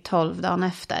föddes vid 12 dagen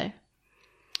efter.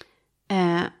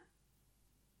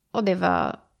 Och det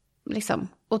var liksom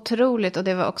otroligt, och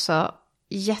det var också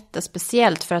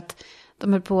jättespeciellt för att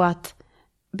de höll på att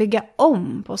bygga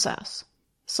om på SÖS.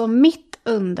 Så mitt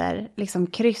under liksom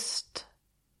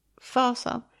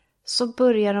krystfasen så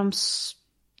börjar de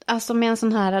alltså med en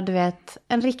sån här, du vet,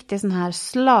 en riktig sån här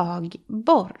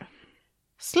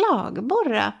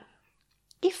slagborra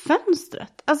i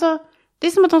fönstret. Alltså det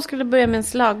är som att de skulle börja med en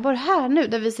slagborr här nu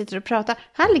där vi sitter och pratar.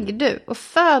 Här ligger du och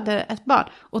föder ett barn.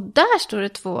 Och där står det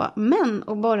 2 män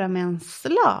och borrar med en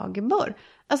slagborr.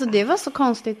 Alltså det var så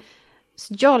konstigt.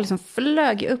 Så jag liksom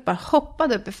flög upp, bara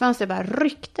hoppade upp i fönstret, bara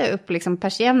ryckte upp liksom,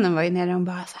 persiennen var ju nere och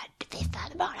bara så här, det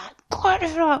föder barn, gå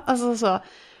härifrån. Alltså så.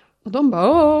 Och de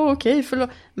bara, okej, förlåt.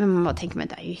 Men man bara tänker, men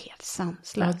det är ju helt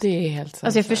sanslöst. Ja, det är helt sanslöst.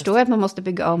 Alltså jag förstår att man måste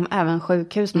bygga om även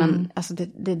sjukhus. Men alltså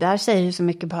det där säger ju så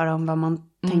mycket bara om vad man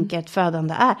tänker att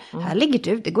födande är. Här ligger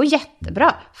du, det går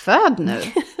jättebra. Föd nu,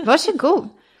 varsågod.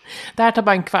 Det här tar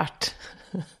bara en kvart.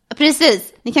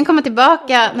 Precis, ni kan komma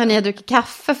tillbaka när ni har druckit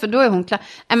kaffe, för då är hon klar.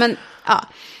 Men ja,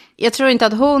 jag tror inte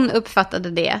att hon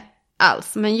uppfattade det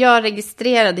alls. Men jag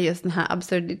registrerade just den här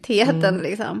absurditeten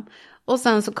liksom. Och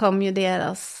sen så kom ju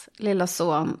deras lilla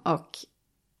son och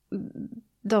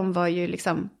de var ju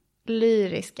liksom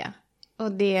lyriska.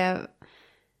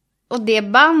 Och det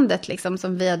bandet liksom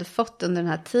som vi hade fått under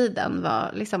den här tiden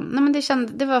var liksom, nej men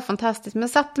det var fantastiskt. Men jag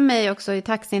satte mig också i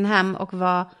taxin hem och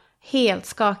var helt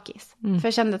skakig. För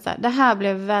jag kände att så här, det här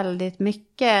blev väldigt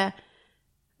mycket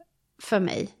för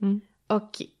mig.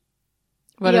 Och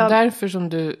var det därför som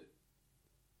du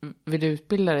ville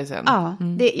utbilda dig sen? Ja,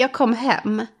 jag kom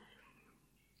hem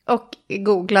och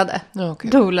googlade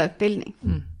doula-utbildning.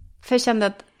 För jag kände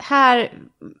att här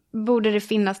borde det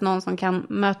finnas någon som kan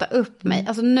möta upp mig.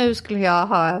 Alltså nu skulle jag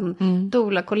ha en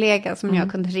doula-kollega som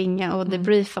jag kunde ringa och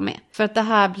debriefa med. För att det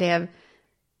här blev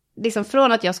liksom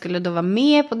från att jag skulle då vara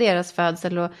med på deras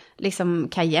födsel och liksom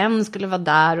Cayenne skulle vara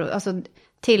där. Och, alltså,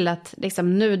 till att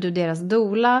liksom nu är du deras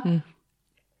doula.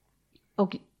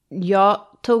 Och jag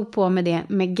tog på mig det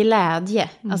med glädje.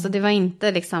 Alltså det var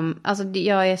inte liksom, alltså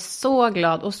jag är så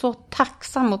glad och så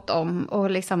tacksam mot dem. Och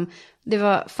liksom, det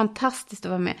var fantastiskt att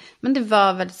vara med. Men det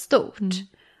var väldigt stort.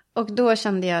 Och då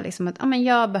kände jag liksom att men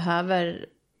jag behöver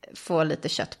få lite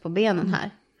kött på benen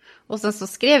här. Och sen så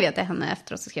skrev jag till henne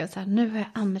efter och så skrev jag så här, nu har jag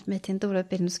anmält mig till en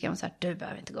doula-utbildning. Så skrev hon så här, du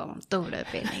behöver inte gå om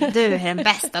doula-utbildning. Du är den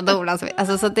bästa doulan.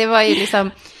 Alltså så det var ju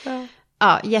liksom,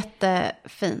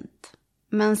 jättefint.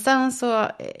 Men sen så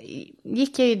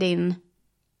gick jag ju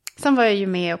sen var jag ju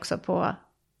med också på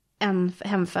en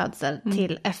hemfödsel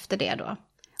till efter det då.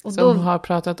 Och som har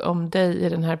pratat om dig i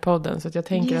den här podden. Så att jag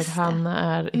tänker att Hanna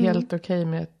är helt okej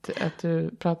med att du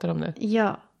pratar om det.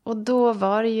 Ja, och då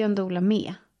var det ju en doula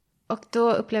med. Och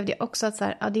då upplevde jag också att så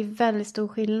här, det är väldigt stor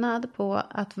skillnad på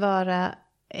att vara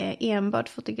enbart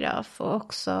fotograf. Och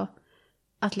också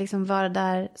att liksom vara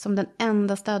där som den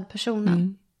enda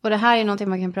stödpersonen. Och det här är någonting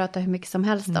man kan prata hur mycket som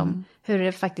helst om. Hur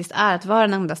det faktiskt är att vara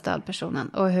den enda stödpersonen.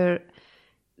 Och hur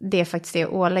det faktiskt är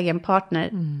att ålägga en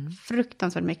partner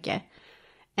fruktansvärt mycket.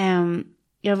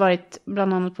 Jag har varit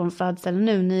bland annat på en födsel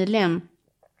nu nyligen.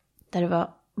 Där det var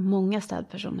många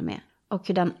stödpersoner med. Och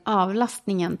hur den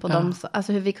avlastningen på dem.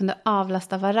 Alltså hur vi kunde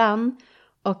avlasta varann.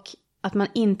 Och att man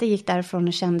inte gick därifrån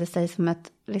och kände sig som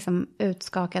ett liksom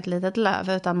utskakat litet löv.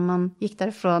 Utan man gick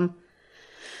därifrån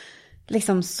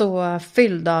liksom så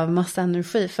fylld av massa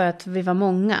energi för att vi var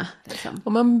många. Liksom.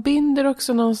 Och man binder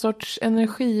också någon sorts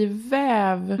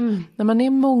energiväv när man är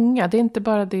många. Det är inte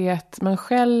bara det att man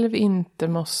själv inte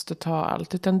måste ta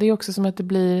allt, utan det är också som att det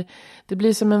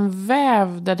blir som en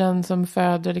väv där den som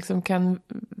föder liksom kan,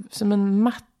 som en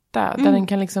matta, där den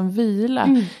kan liksom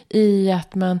vila i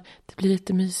att det blir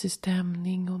lite mysig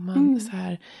stämning och man så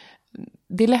här.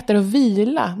 Det är lättare att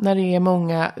vila när det är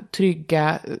många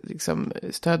trygga liksom,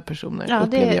 stödpersoner,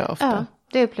 upplever jag ofta. Ja,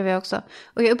 det upplever jag också.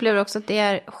 Och jag upplever också att det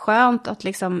är skönt att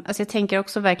liksom, alltså jag tänker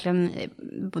också verkligen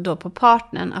då på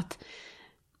partnern, att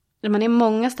när man är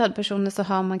många stödpersoner så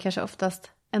har man kanske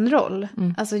oftast en roll.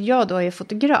 Alltså jag då är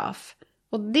fotograf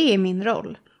och det är min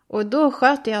roll. Och då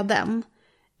sköter jag den.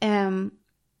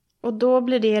 Och då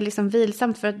blir det liksom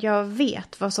vilsamt för att jag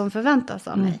vet vad som förväntas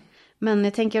av mig. Men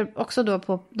jag tänker också då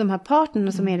på de här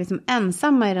partnerna som är liksom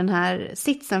ensamma i den här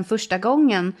sitsen första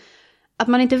gången. Att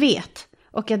man inte vet.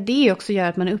 Och att det också gör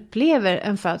att man upplever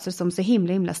en födsel som så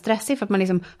himla stressig. För att man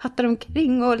liksom hattar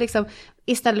omkring och liksom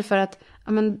istället för att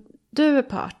ja, men, du är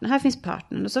partner, här finns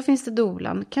partnern och så finns det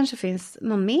dolan. Kanske finns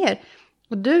någon mer.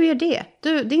 Och du gör det.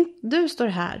 Du står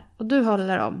här och du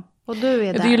håller om. Och du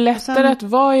är där. Det är ju lättare att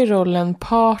vara i rollen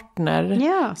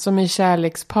partner som i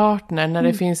kärlekspartner när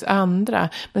det finns andra.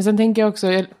 Men sen tänker jag också,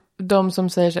 de som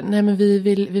säger så, nej men vi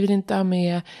vill inte ha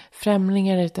med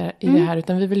främlingar i det här,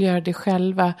 utan vi vill göra det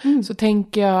själva. Så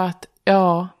tänker jag att,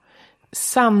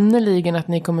 sannoliken att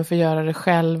ni kommer få göra det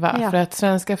själva. För att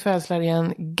svenska födslar är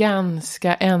en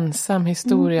ganska ensam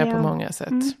historia på många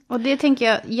sätt. Och det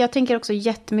tänker jag tänker också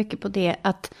jättemycket på det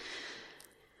att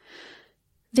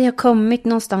vi har kommit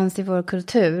någonstans i vår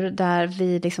kultur där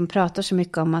vi liksom pratar så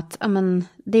mycket om att amen,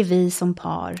 det är vi som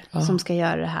par som ska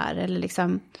göra det här. Eller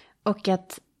liksom, och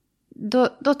att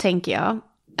då tänker jag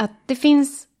att det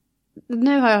finns,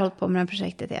 nu har jag hållit på med det här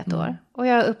projektet i 1 år. Och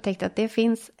jag har upptäckt att det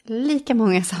finns lika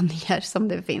många sanningar som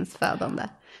det finns födande.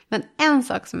 Men en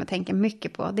sak som jag tänker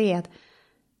mycket på, det är att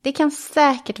det kan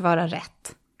säkert vara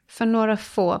rätt för några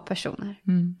få personer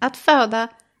att föda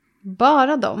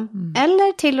bara dem.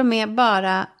 Eller till och med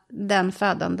bara den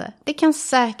födande. Det kan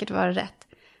säkert vara rätt.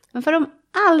 Men för de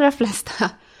allra flesta.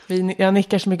 Jag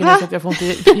nickar så mycket att jag får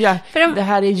inte. Det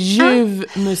här är ljuv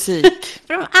musik.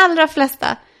 För de allra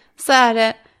flesta så är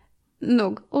det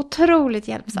nog otroligt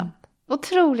hjälpsamt.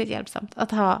 Otroligt hjälpsamt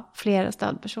att ha flera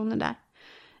stödpersoner där.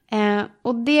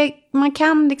 Och man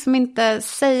kan liksom inte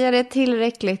säga det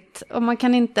tillräckligt. Och man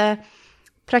kan inte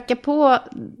pracka på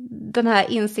den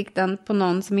här insikten på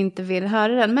någon som inte vill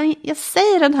höra den. Men jag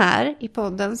säger den här i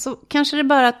podden så kanske det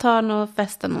bara tar något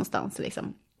fäste någonstans.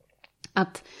 Liksom.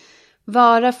 Att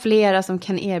vara flera som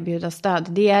kan erbjuda stöd.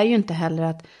 Det är ju inte heller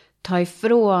att ta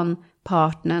ifrån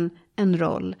partnern en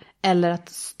roll. Eller att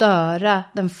störa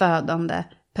den födande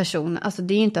personen. Alltså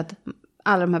det är ju inte att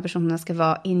alla de här personerna ska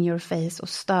vara in your face och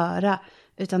störa.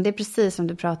 Utan det är precis som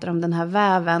du pratar om, den här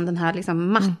väven, den här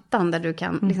liksom mattan där du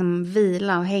kan liksom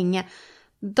vila och hänga.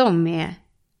 De är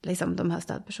liksom de här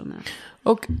stödpersonerna.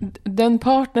 Och den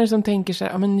partner som tänker så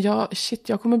här, men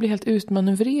jag kommer bli helt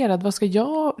utmanövrerad. Vad ska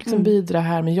jag liksom bidra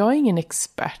här med? Jag är ingen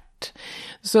expert.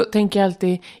 Så tänker jag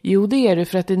alltid, jo det är du,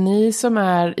 för att det är ni som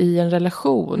är i en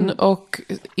relation. Och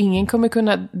ingen kommer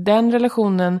kunna, den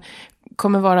relationen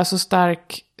kommer vara så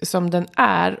stark som den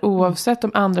är, oavsett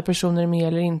om andra personer är med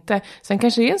eller inte. Sen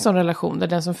kanske det är en sån relation där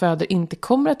den som föder inte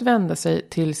kommer att vända sig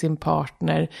till sin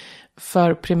partner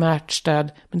för primärt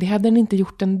stöd, men det hade den inte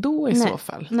gjort ändå i så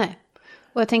fall. Nej,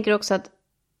 och jag tänker också att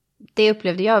det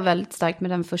upplevde jag väldigt starkt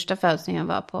med den första födelsen jag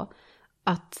var på,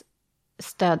 att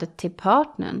stödet till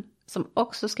partnern som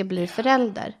också ska bli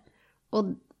förälder. Och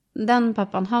den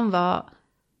pappan, han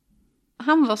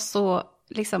var så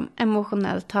liksom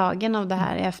emotionellt tagen av det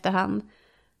här i efterhand.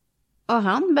 Och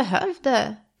han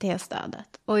behövde det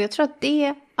stödet. Och jag tror att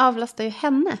det avlastar ju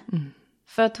henne.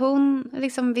 För att hon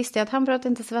liksom visste att han pratade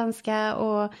inte svenska.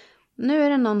 Och nu är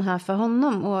det någon här för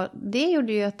honom. Och det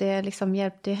gjorde ju att det liksom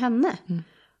hjälpte ju henne.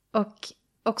 Och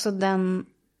också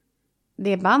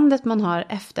det bandet man har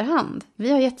efterhand.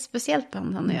 Vi har jättespeciellt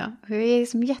band, han och jag. Och jag är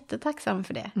liksom jättetacksam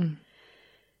för det.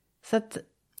 Så att...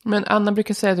 Men Anna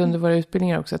brukar säga under våra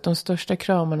utbildningar också att de största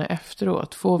kramarna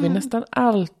efteråt får vi nästan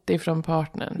alltid från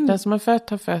partnern. Den som har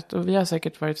fött och vi har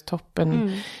säkert varit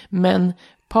toppen. Men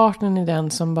partnern är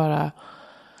den som bara,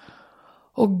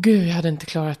 gud jag hade inte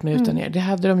klarat mig utan er. Det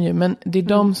hade de ju, men det är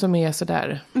de som är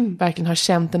sådär, verkligen har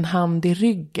känt en hand i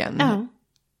ryggen. Ja.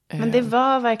 Men det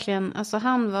var verkligen, alltså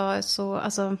han var så,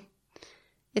 alltså...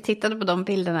 Jag tittade på de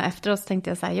bilderna efteråt och tänkte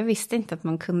jag så här, jag visste inte att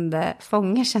man kunde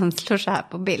fånga känslor så här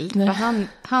på bild. Nej. För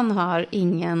han har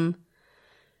ingen,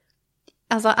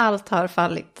 Alltså allt har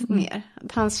fallit ner.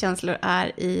 Hans känslor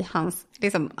är i hans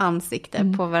liksom,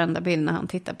 ansikte på varenda bild när han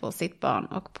tittar på sitt barn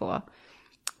och på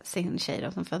sin tjej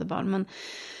då, som födde barn. Men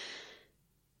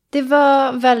det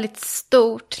var väldigt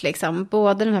stort liksom.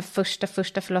 Både den här första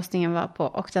förlossningen var på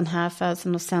och den här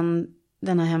födseln och sen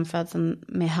den här hemfödseln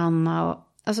med Hanna. Och,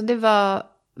 alltså det var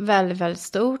väldigt, väldigt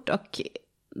stort och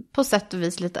på sätt och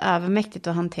vis lite övermäktigt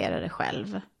att hantera det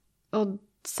själv. Och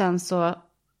sen så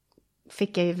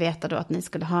fick jag ju veta då att ni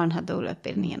skulle ha den här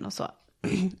doula-utbildningen och så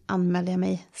anmälde jag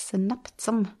mig snabbt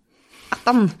som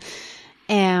attan.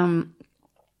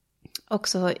 Och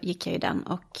så gick jag ju den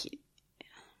och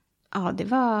ja, det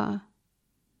var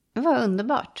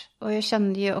underbart. Och jag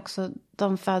kände ju också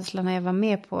de födslarna jag var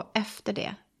med på efter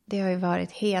det. Det har ju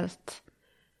varit helt,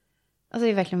 alltså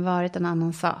det har verkligen varit en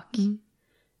annan sak.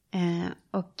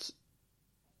 Och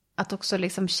att också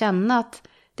liksom känna att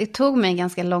det tog mig en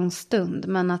ganska lång stund.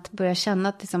 Men att börja känna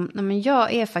att liksom, nej men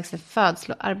jag är faktiskt en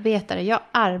födsloarbetare. Jag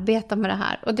arbetar med det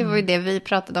här. Och det var ju det vi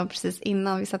pratade om precis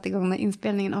innan vi satte igång med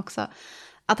inspelningen också.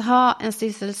 Att ha en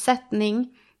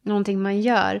sysselsättning, någonting man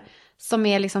gör, som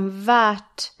är liksom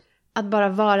värt att bara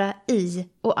vara i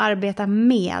och arbeta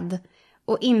med.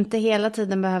 Och inte hela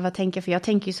tiden behöva tänka, för jag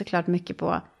tänker ju såklart mycket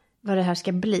på vad det här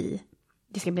ska bli.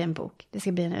 Det ska bli en bok, det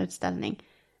ska bli en utställning.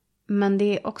 Men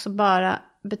det är också bara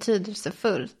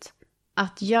betydelsefullt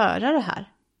att göra det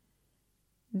här.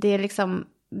 Det är liksom,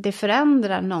 det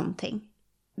förändrar någonting.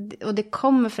 Och det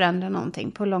kommer förändra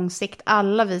någonting på lång sikt.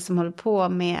 Alla vi som håller på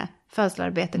med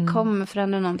födsloarbete kommer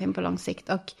förändra någonting på lång sikt.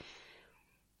 Och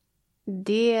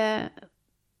det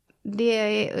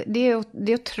är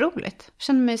otroligt. Jag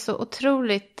känner mig så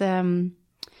otroligt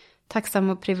tacksam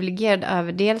och privilegierad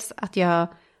över dels att jag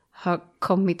har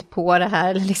kommit på det här.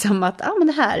 Eller liksom att, men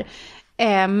det här.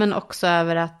 Men också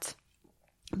över att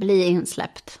bli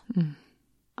insläppt.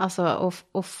 Alltså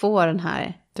och få den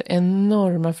här. Det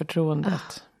enorma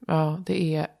förtroendet. Ja,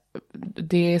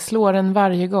 det slår en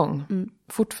varje gång.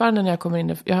 Fortfarande när jag kommer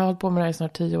in, jag har hållit på med det här i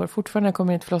snart 10 år. Fortfarande när jag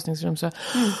kommer in i ett förlossningsrum så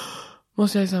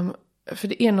måste jag liksom, för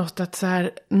det är något att så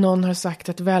här, någon har sagt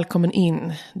att välkommen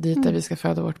in dit där vi ska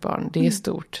föda vårt barn. Det är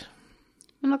stort.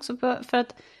 Men också för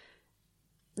att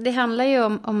det handlar ju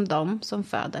om dem som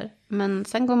föder. Men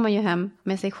sen går man ju hem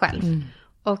med sig själv.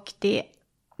 Och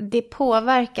det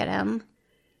påverkar en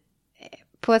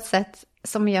på ett sätt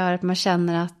som gör att man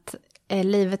känner att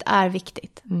livet är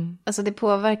viktigt. Alltså det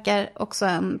påverkar också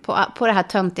en på det här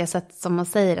töntiga sättet som man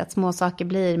säger, att små saker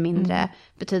blir mindre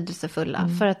betydelsefulla.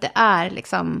 För att det är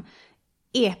liksom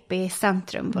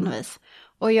epicentrum på något vis.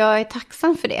 Och jag är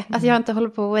tacksam för det. Att jag inte håller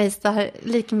på att wastea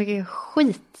lika mycket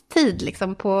skittid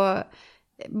liksom på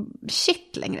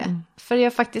shit längre. För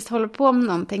jag faktiskt håller på med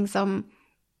någonting som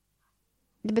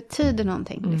det betyder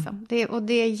någonting. Liksom. Och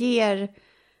det ger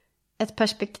ett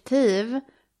perspektiv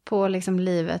på liksom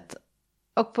livet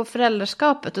och på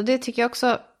föräldraskapet. Och det tycker jag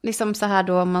också liksom så här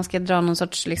då, om man ska dra någon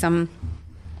sorts liksom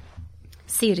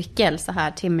cirkel så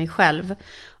här till mig själv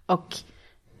och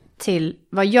till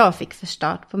vad jag fick för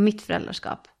start på mitt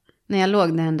föräldraskap. När jag låg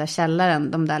i den där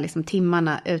källaren de där liksom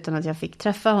timmarna utan att jag fick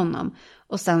träffa honom.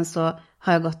 Och sen så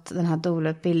har jag gått den här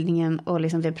doula-utbildningen och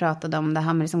liksom vi pratade om det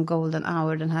här med liksom golden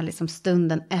hour, den här liksom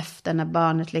stunden efter när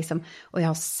barnet liksom, och jag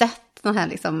har sett den här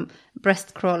liksom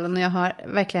breastcrawlen och jag har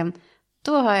verkligen,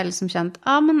 då har jag liksom känt,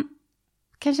 men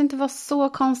kanske inte var så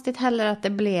konstigt heller att det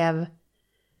blev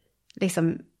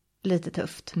liksom lite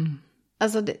tufft.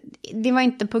 Alltså det var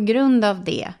inte på grund av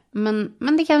det,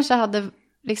 men det kanske hade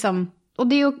liksom, och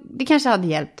det kanske hade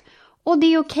hjälpt. Och det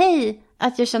är okej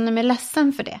att jag känner mig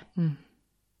ledsen för det.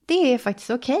 Det är faktiskt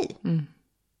okej.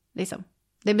 Liksom.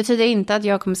 Det betyder inte att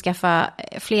jag kommer skaffa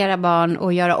flera barn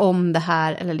och göra om det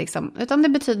här. Eller liksom, utan det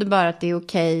betyder bara att det är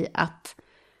okej att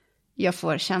jag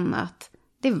får känna att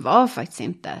det var faktiskt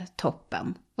inte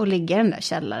toppen att ligga i den där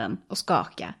källaren och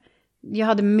skaka. Jag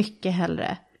hade mycket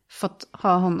hellre fått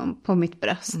ha honom på mitt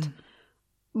bröst.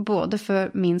 Både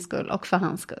för min skull och för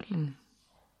hans skull.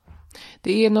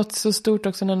 Det är något så stort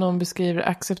också när någon beskriver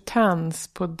acceptans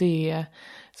på det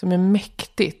som är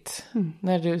mäktigt.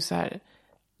 När du så här,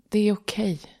 det är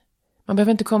okej. Man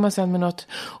behöver inte komma sen med något,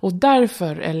 och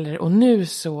därför, eller och nu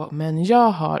så, men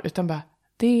jag har, utan bara,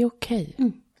 det är okej.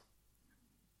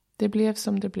 Det blev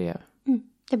som det blev.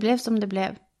 Det blev som det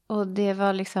blev. Och det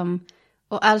var liksom,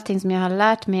 och allting som jag har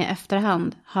lärt mig i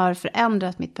efterhand har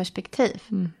förändrat mitt perspektiv.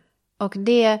 Och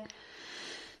det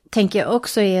tänker jag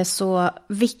också är så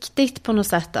viktigt på något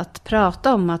sätt att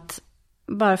prata om, att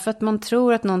bara för att man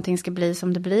tror att någonting ska bli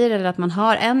som det blir eller att man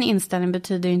har en inställning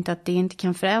betyder inte att det inte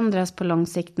kan förändras på lång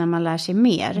sikt när man lär sig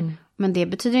mer. Men det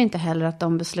betyder inte heller att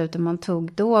de besluten man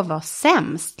tog då var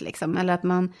sämst liksom. Eller att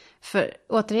man, för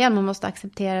återigen, man måste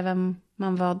acceptera vem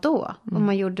man var då. Och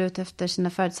man gjorde ut efter sina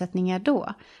förutsättningar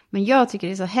då. Men jag tycker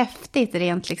det är så häftigt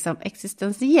rent liksom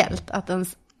existentiellt att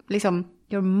ens liksom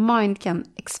your mind can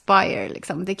expire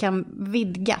liksom. Det kan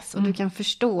vidgas och du kan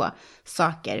förstå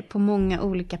saker på många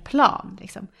olika plan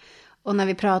liksom. Och när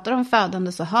vi pratar om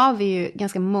födande så har vi ju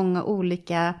ganska många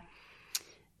olika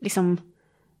liksom,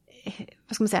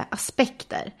 vad ska man säga,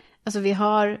 aspekter. Alltså vi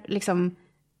har liksom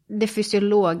det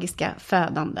fysiologiska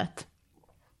födandet.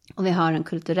 Och vi har den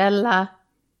kulturella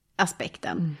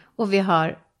aspekten. Och vi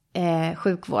har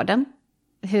sjukvården.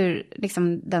 Hur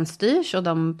liksom den styrs och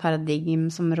de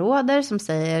paradigm som råder som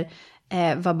säger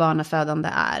vad barnafödande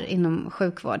är inom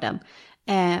sjukvården.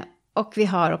 Och vi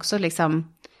har också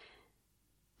liksom,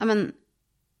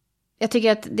 jag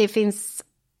tycker att det finns,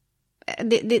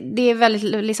 det är väldigt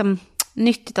liksom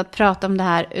nyttigt att prata om det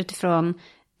här utifrån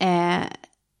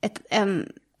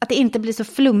att det inte blir så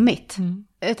flummigt.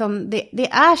 Utan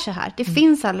det är så här, det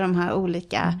finns alla de här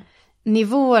olika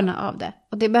nivåerna av det.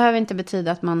 Och det behöver inte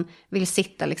betyda att man vill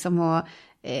sitta liksom och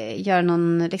göra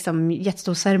någon liksom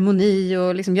jättestor ceremoni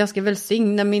och liksom jag ska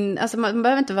välsigna min, alltså man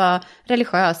behöver inte vara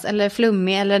religiös eller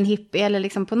flummig eller en hippie eller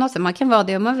liksom på något sätt, man kan vara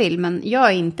det om man vill men jag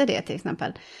är inte det till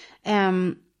exempel.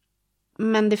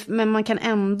 Men man kan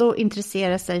ändå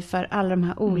intressera sig för alla de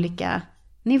här olika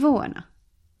nivåerna.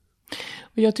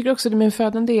 Och jag tycker också det med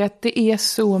födande är att det är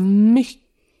så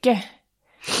mycket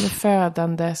med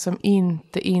födande som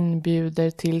inte inbjuder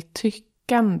till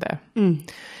tyckande.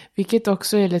 Vilket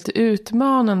också är lite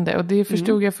utmanande. Och det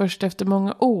förstod jag först efter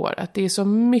många år. Att det är så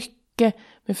mycket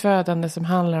med födande som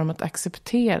handlar om att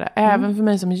acceptera. Även för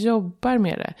mig som jobbar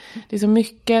med det. Det är så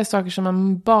mycket saker som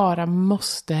man bara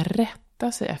måste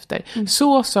rätta sig efter.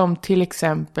 Så som till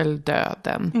exempel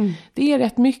döden. Det är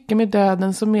rätt mycket med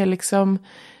döden som är liksom,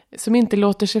 som inte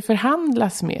låter sig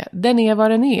förhandlas med. Den är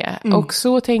vad den är. Och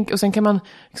sen kan man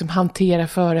liksom hantera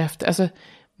före och efter. Alltså,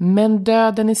 men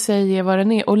döden i sig är vad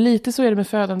den är. Och lite så är det med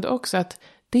födande också. Att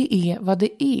det är vad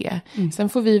det är. Sen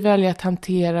får vi välja att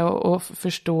hantera och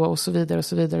förstå och så vidare och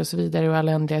så vidare och så vidare och all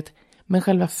ändlighet. Men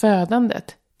själva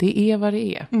födandet, det är vad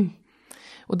det är.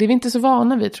 Och det är vi inte så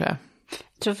vana vid, tror jag.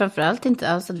 Jag tror framförallt inte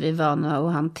alls att vi är vana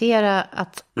att hantera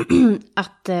att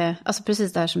alltså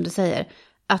precis det här som du säger.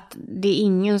 Att det är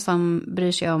ingen som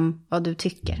bryr sig om vad du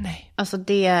tycker. Nej. Alltså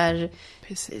det är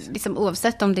liksom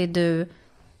oavsett om det är du.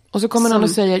 Och så kommer någon och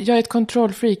säger, jag är ett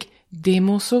kontrollfreak. Det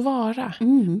må så vara.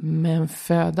 Men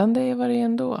födande är vad det är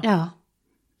ändå. Ja.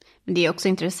 Men det är också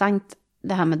intressant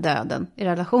det här med döden i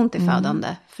relation till födande.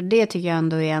 För det tycker jag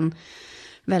ändå är en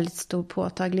väldigt stor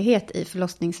påtaglighet i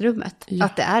förlossningsrummet. Ja.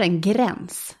 Att det är en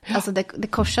gräns. Ja. Alltså det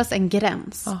korsas en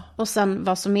gräns. Ja. Och sen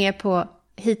vad som är på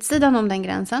hitsidan om den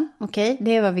gränsen, okej,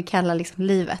 det är vad vi kallar liksom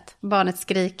livet. Barnet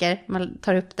skriker, man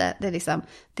tar upp det,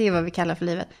 det är vad vi kallar för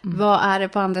livet. Vad är det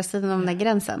på andra sidan om den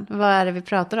gränsen? Vad är det vi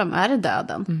pratar om? Är det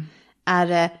döden? Är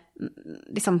det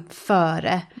liksom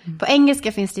före? På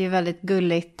engelska finns det ju väldigt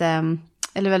gulligt,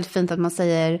 eller väldigt fint att man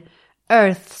säger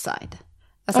earth side.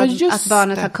 Alltså att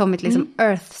barnet har kommit liksom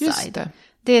earth side.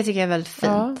 Det tycker jag är väldigt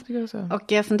fint. Ja, det jag så.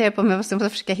 Och jag funderar på om jag måste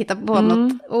försöka hitta på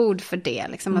något ord för det.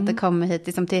 Liksom, att det kommer hit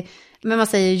liksom till, men man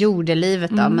säger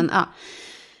jordelivet då. Men, ja.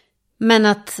 Men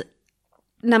att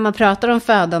när man pratar om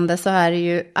födande så är det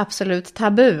ju absolut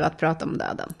tabu att prata om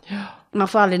döden. Ja. Man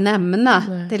får aldrig nämna,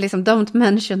 det är liksom don't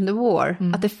mention the war.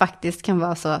 Att det faktiskt kan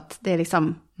vara så att det är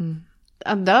liksom,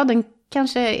 att döden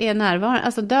kanske är närvarande.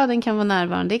 Alltså döden kan vara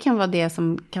närvarande, det kan vara det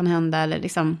som kan hända eller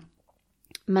liksom.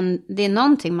 Men det är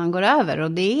någonting man går över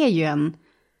och det är ju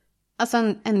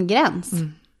en gräns.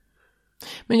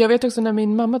 Men jag vet också när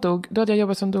min mamma dog, då hade jag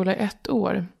jobbat som doula i 1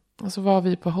 år. Och så var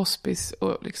vi på hospice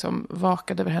och liksom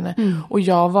vakade över henne. Och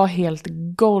jag var helt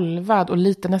golvad och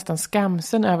lite nästan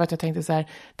skamsen över att jag tänkte så här,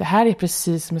 det här är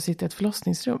precis som att sitta i ett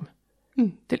förlossningsrum.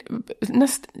 Det,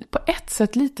 på ett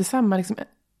sätt lite samma liksom,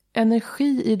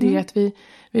 energi i det att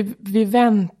vi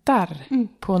väntar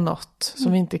på något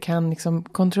som vi inte kan liksom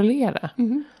kontrollera.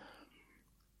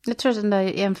 Jag tror att den där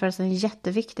jämförelsen är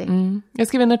jätteviktig. Jag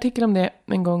skrev en artikel om det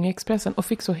en gång i Expressen och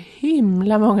fick så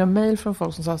himla många mejl från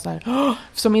folk som sa så här,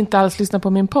 som inte alls lyssnar på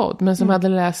min podd, men som hade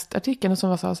läst artikeln och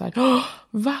som sa så här,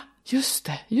 va? Just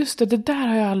det, det där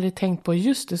har jag aldrig tänkt på.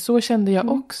 Just det, så kände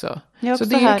jag också. Så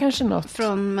det är kanske något.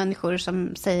 Från människor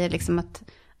som säger liksom att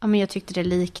ja, men jag tyckte det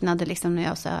liknade liksom när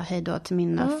jag sa hej då till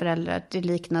mina föräldrar. Det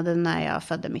liknade när jag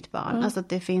födde mitt barn. Alltså att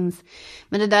det finns.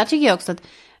 Men det där tycker jag också att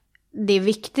det är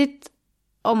viktigt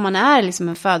om man är liksom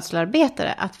en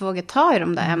födselarbetare, att våga ta i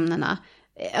de där ämnena.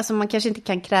 Alltså man kanske inte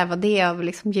kan kräva det av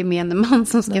liksom gemene man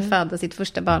som ska föda sitt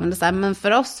första barn. Eller så här. Men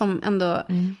för oss som ändå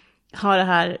har det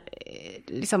här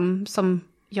liksom, som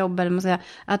jobb, eller man säga,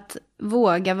 att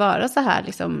våga vara så här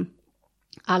liksom,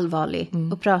 allvarlig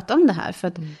och prata om det här. För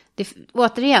att det,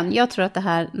 återigen, jag tror att det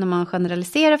här när man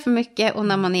generaliserar för mycket och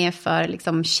när man är för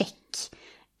liksom check,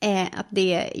 att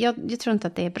det, jag tror inte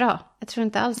att det är bra. Jag tror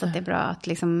inte alls att det är bra att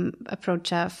liksom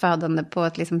approacha födande på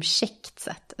ett liksom checkt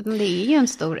sätt. Det är ju en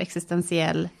stor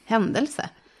existentiell händelse.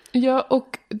 Ja,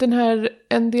 och den här,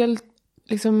 en del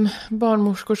liksom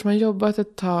barnmorskor som har jobbat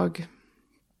ett tag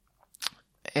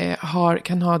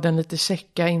kan ha den lite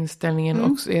checka inställningen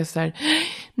också, är så här,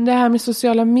 det här med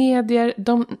sociala medier,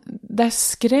 där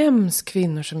skräms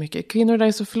kvinnor så mycket. Kvinnor där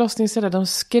är så förlossningsrädda, de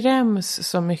skräms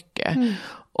så mycket.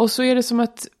 Och så är det som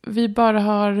att vi bara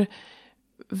har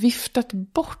viftat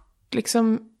bort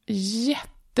liksom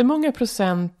jättemånga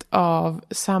procent av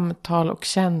samtal och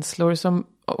känslor som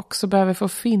också behöver få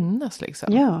finnas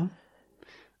liksom. Ja,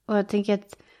 och jag tänker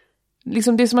att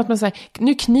liksom det är som att man säger,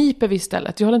 nu kniper vi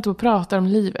istället. Jag håller inte på att prata om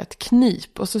livet.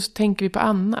 Knip. Och så tänker vi på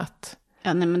annat.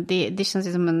 Ja, nej, men det känns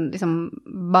ju som en liksom,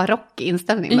 barock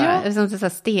inställning. Bara. Ja. Är det, så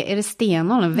här, är det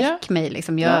stenåldern? Väck mig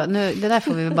liksom. Nu, det där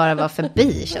får vi bara vara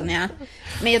förbi, känner jag.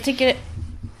 Men jag tycker,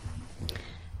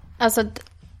 alltså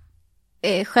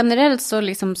generellt så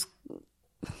liksom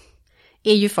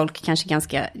är ju folk kanske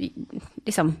ganska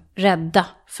liksom rädda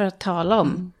för att tala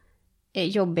om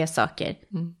jobbiga saker.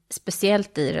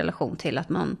 Speciellt i relation till att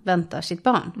man väntar sitt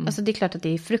barn. Alltså det är klart att det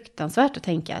är fruktansvärt att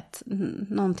tänka att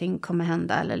någonting kommer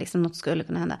hända eller liksom något skulle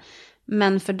kunna hända.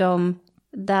 Men för dem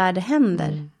där det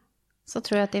händer så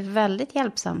tror jag att det är väldigt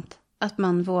hjälpsamt att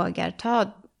man vågar ta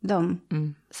de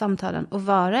samtalen och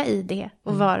vara i det.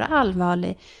 Och vara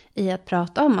allvarlig i att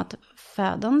prata om att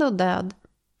födande och död,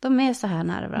 de är så här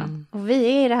nära varandra. Och vi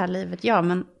är i det här livet, ja,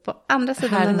 men på andra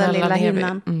sidan den där lilla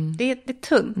hinnan, det är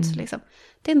tunt liksom.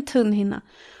 Det är en tunn hinna.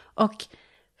 Och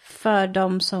för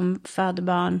de som föder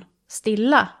barn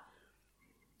stilla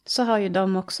så har ju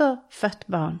de också fött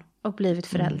barn och blivit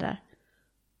föräldrar.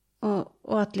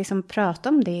 Och att liksom prata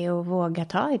om det och våga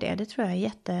ta i det tror jag är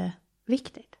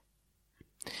jätteviktigt.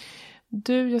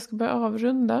 Du, jag ska börja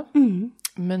avrunda.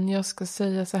 Men jag ska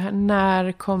säga så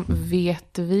här,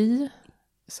 vet vi,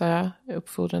 sa jag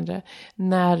uppfordrande,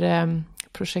 när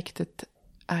projektet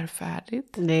är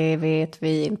färdigt? Det vet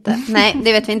vi inte. Nej,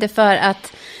 det vet vi inte, för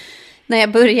att när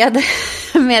jag började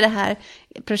med det här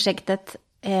projektet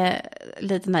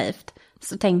lite naivt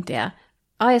så tänkte jag,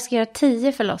 jag ska göra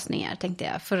 10 förlossningar, tänkte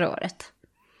jag förra året.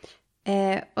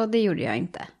 Och det gjorde jag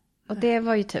inte. Och det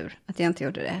var ju tur att jag inte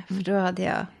gjorde det, för då hade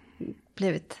jag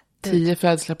blivit 10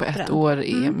 födslar på ett år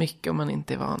är mycket om man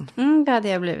inte är van. Då hade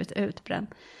jag blivit utbränd.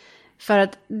 För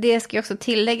att det ska också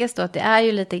tilläggas då att det är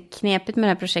ju lite knepigt med det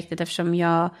här projektet,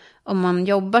 eftersom om man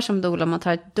jobbar som doula, om man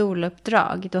tar ett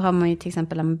doula-uppdrag, då har man ju till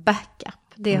exempel en backup.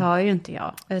 Det har ju inte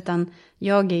jag, utan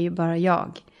jag är ju bara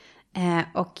jag.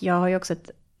 Och jag har ju också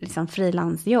ett liksom,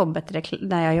 frilansjobb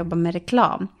där jag jobbar med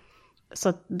reklam.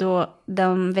 Så då,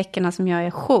 de veckorna som jag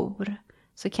är jour,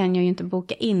 så kan jag ju inte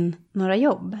boka in några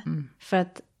jobb. För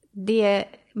att det...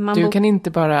 Du kan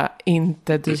inte bara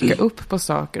inte dyka upp på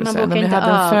saker och säga, men vi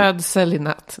hade en födsel i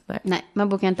natt. Nej, man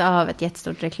bokar inte av ett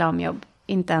jättestort reklamjobb.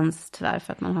 Inte ens tyvärr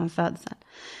för att man har en födsel.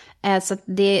 Så att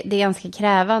det är ganska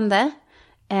krävande.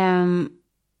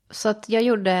 Så att jag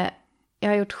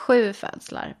har gjort 7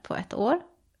 födslar på ett år.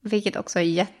 Vilket också är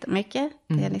jättemycket.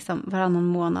 Det är liksom varannan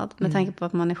månad. Med tanke på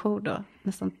att man är jour då.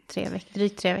 Nästan 3 veckor,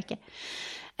 drygt 3 veckor.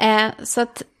 Så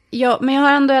att men jag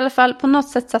har ändå i alla fall på något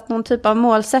sätt satt någon typ av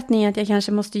målsättning att jag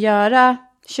kanske måste göra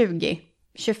 20-25.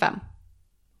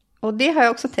 Och det har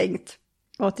jag också tänkt,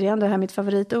 återigen det här är mitt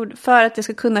favoritord, för att jag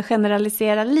ska kunna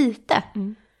generalisera lite.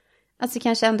 Alltså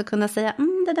kanske ändå kunna säga,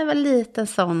 det där var lite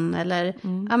sån, eller,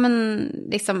 ja men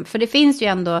liksom, för det finns ju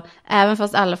ändå, även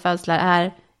fast alla födslar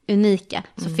är unika,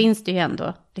 så finns det ju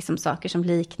ändå liksom saker som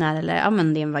liknar, eller ja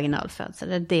men det är en vaginalfödsel,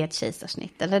 eller det är ett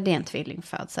kejsarsnitt, eller det är en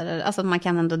tvillingfödsel, alltså man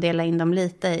kan ändå dela in dem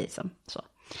lite i så.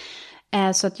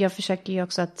 Så att jag försöker ju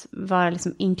också att vara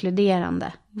liksom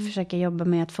inkluderande, försöker jobba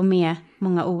med att få med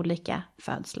många olika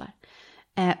födslar,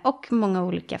 och många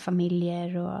olika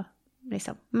familjer och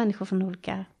liksom människor från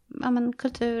olika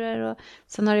kulturer, och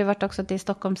sen har det varit också att det är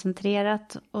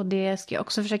Stockholmscentrerat, och det ska jag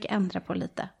också försöka ändra på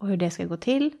lite, och hur det ska gå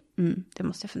till, det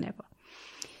måste jag fundera på.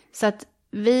 Så att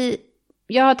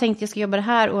jag har tänkt att jag ska jobba det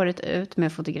här året ut med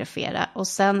att fotografera, och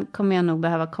sen kommer jag nog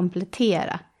behöva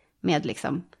komplettera med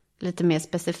liksom lite mer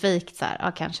specifikt så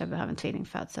här, kanske jag behöver en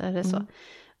tvillingfödsel eller så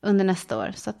under nästa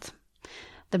år, så att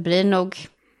det blir nog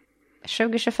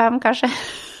 2025 kanske.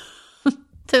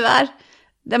 Tyvärr.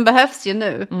 Den behövs ju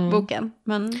nu, boken.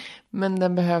 Men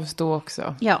den behövs då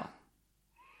också. Ja.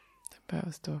 Den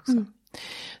behövs då också.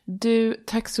 Du,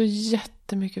 tack så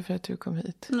jättemycket för att du kom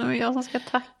hit. Nu är jag som ska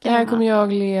tacka. Det här kommer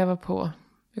jag leva på.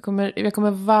 Jag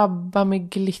kommer vabba med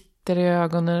glitter i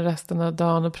ögonen resten av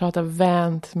dagen och prata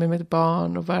vänt med mitt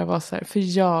barn och bara vara så här.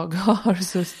 För jag har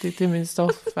suttit i min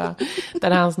soffa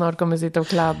där han snart kommer sitta och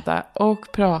kladda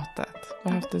och pratat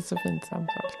och haft ett så fint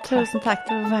samtal. Tusen tack,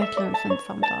 det var verkligen ett fint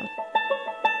samtal.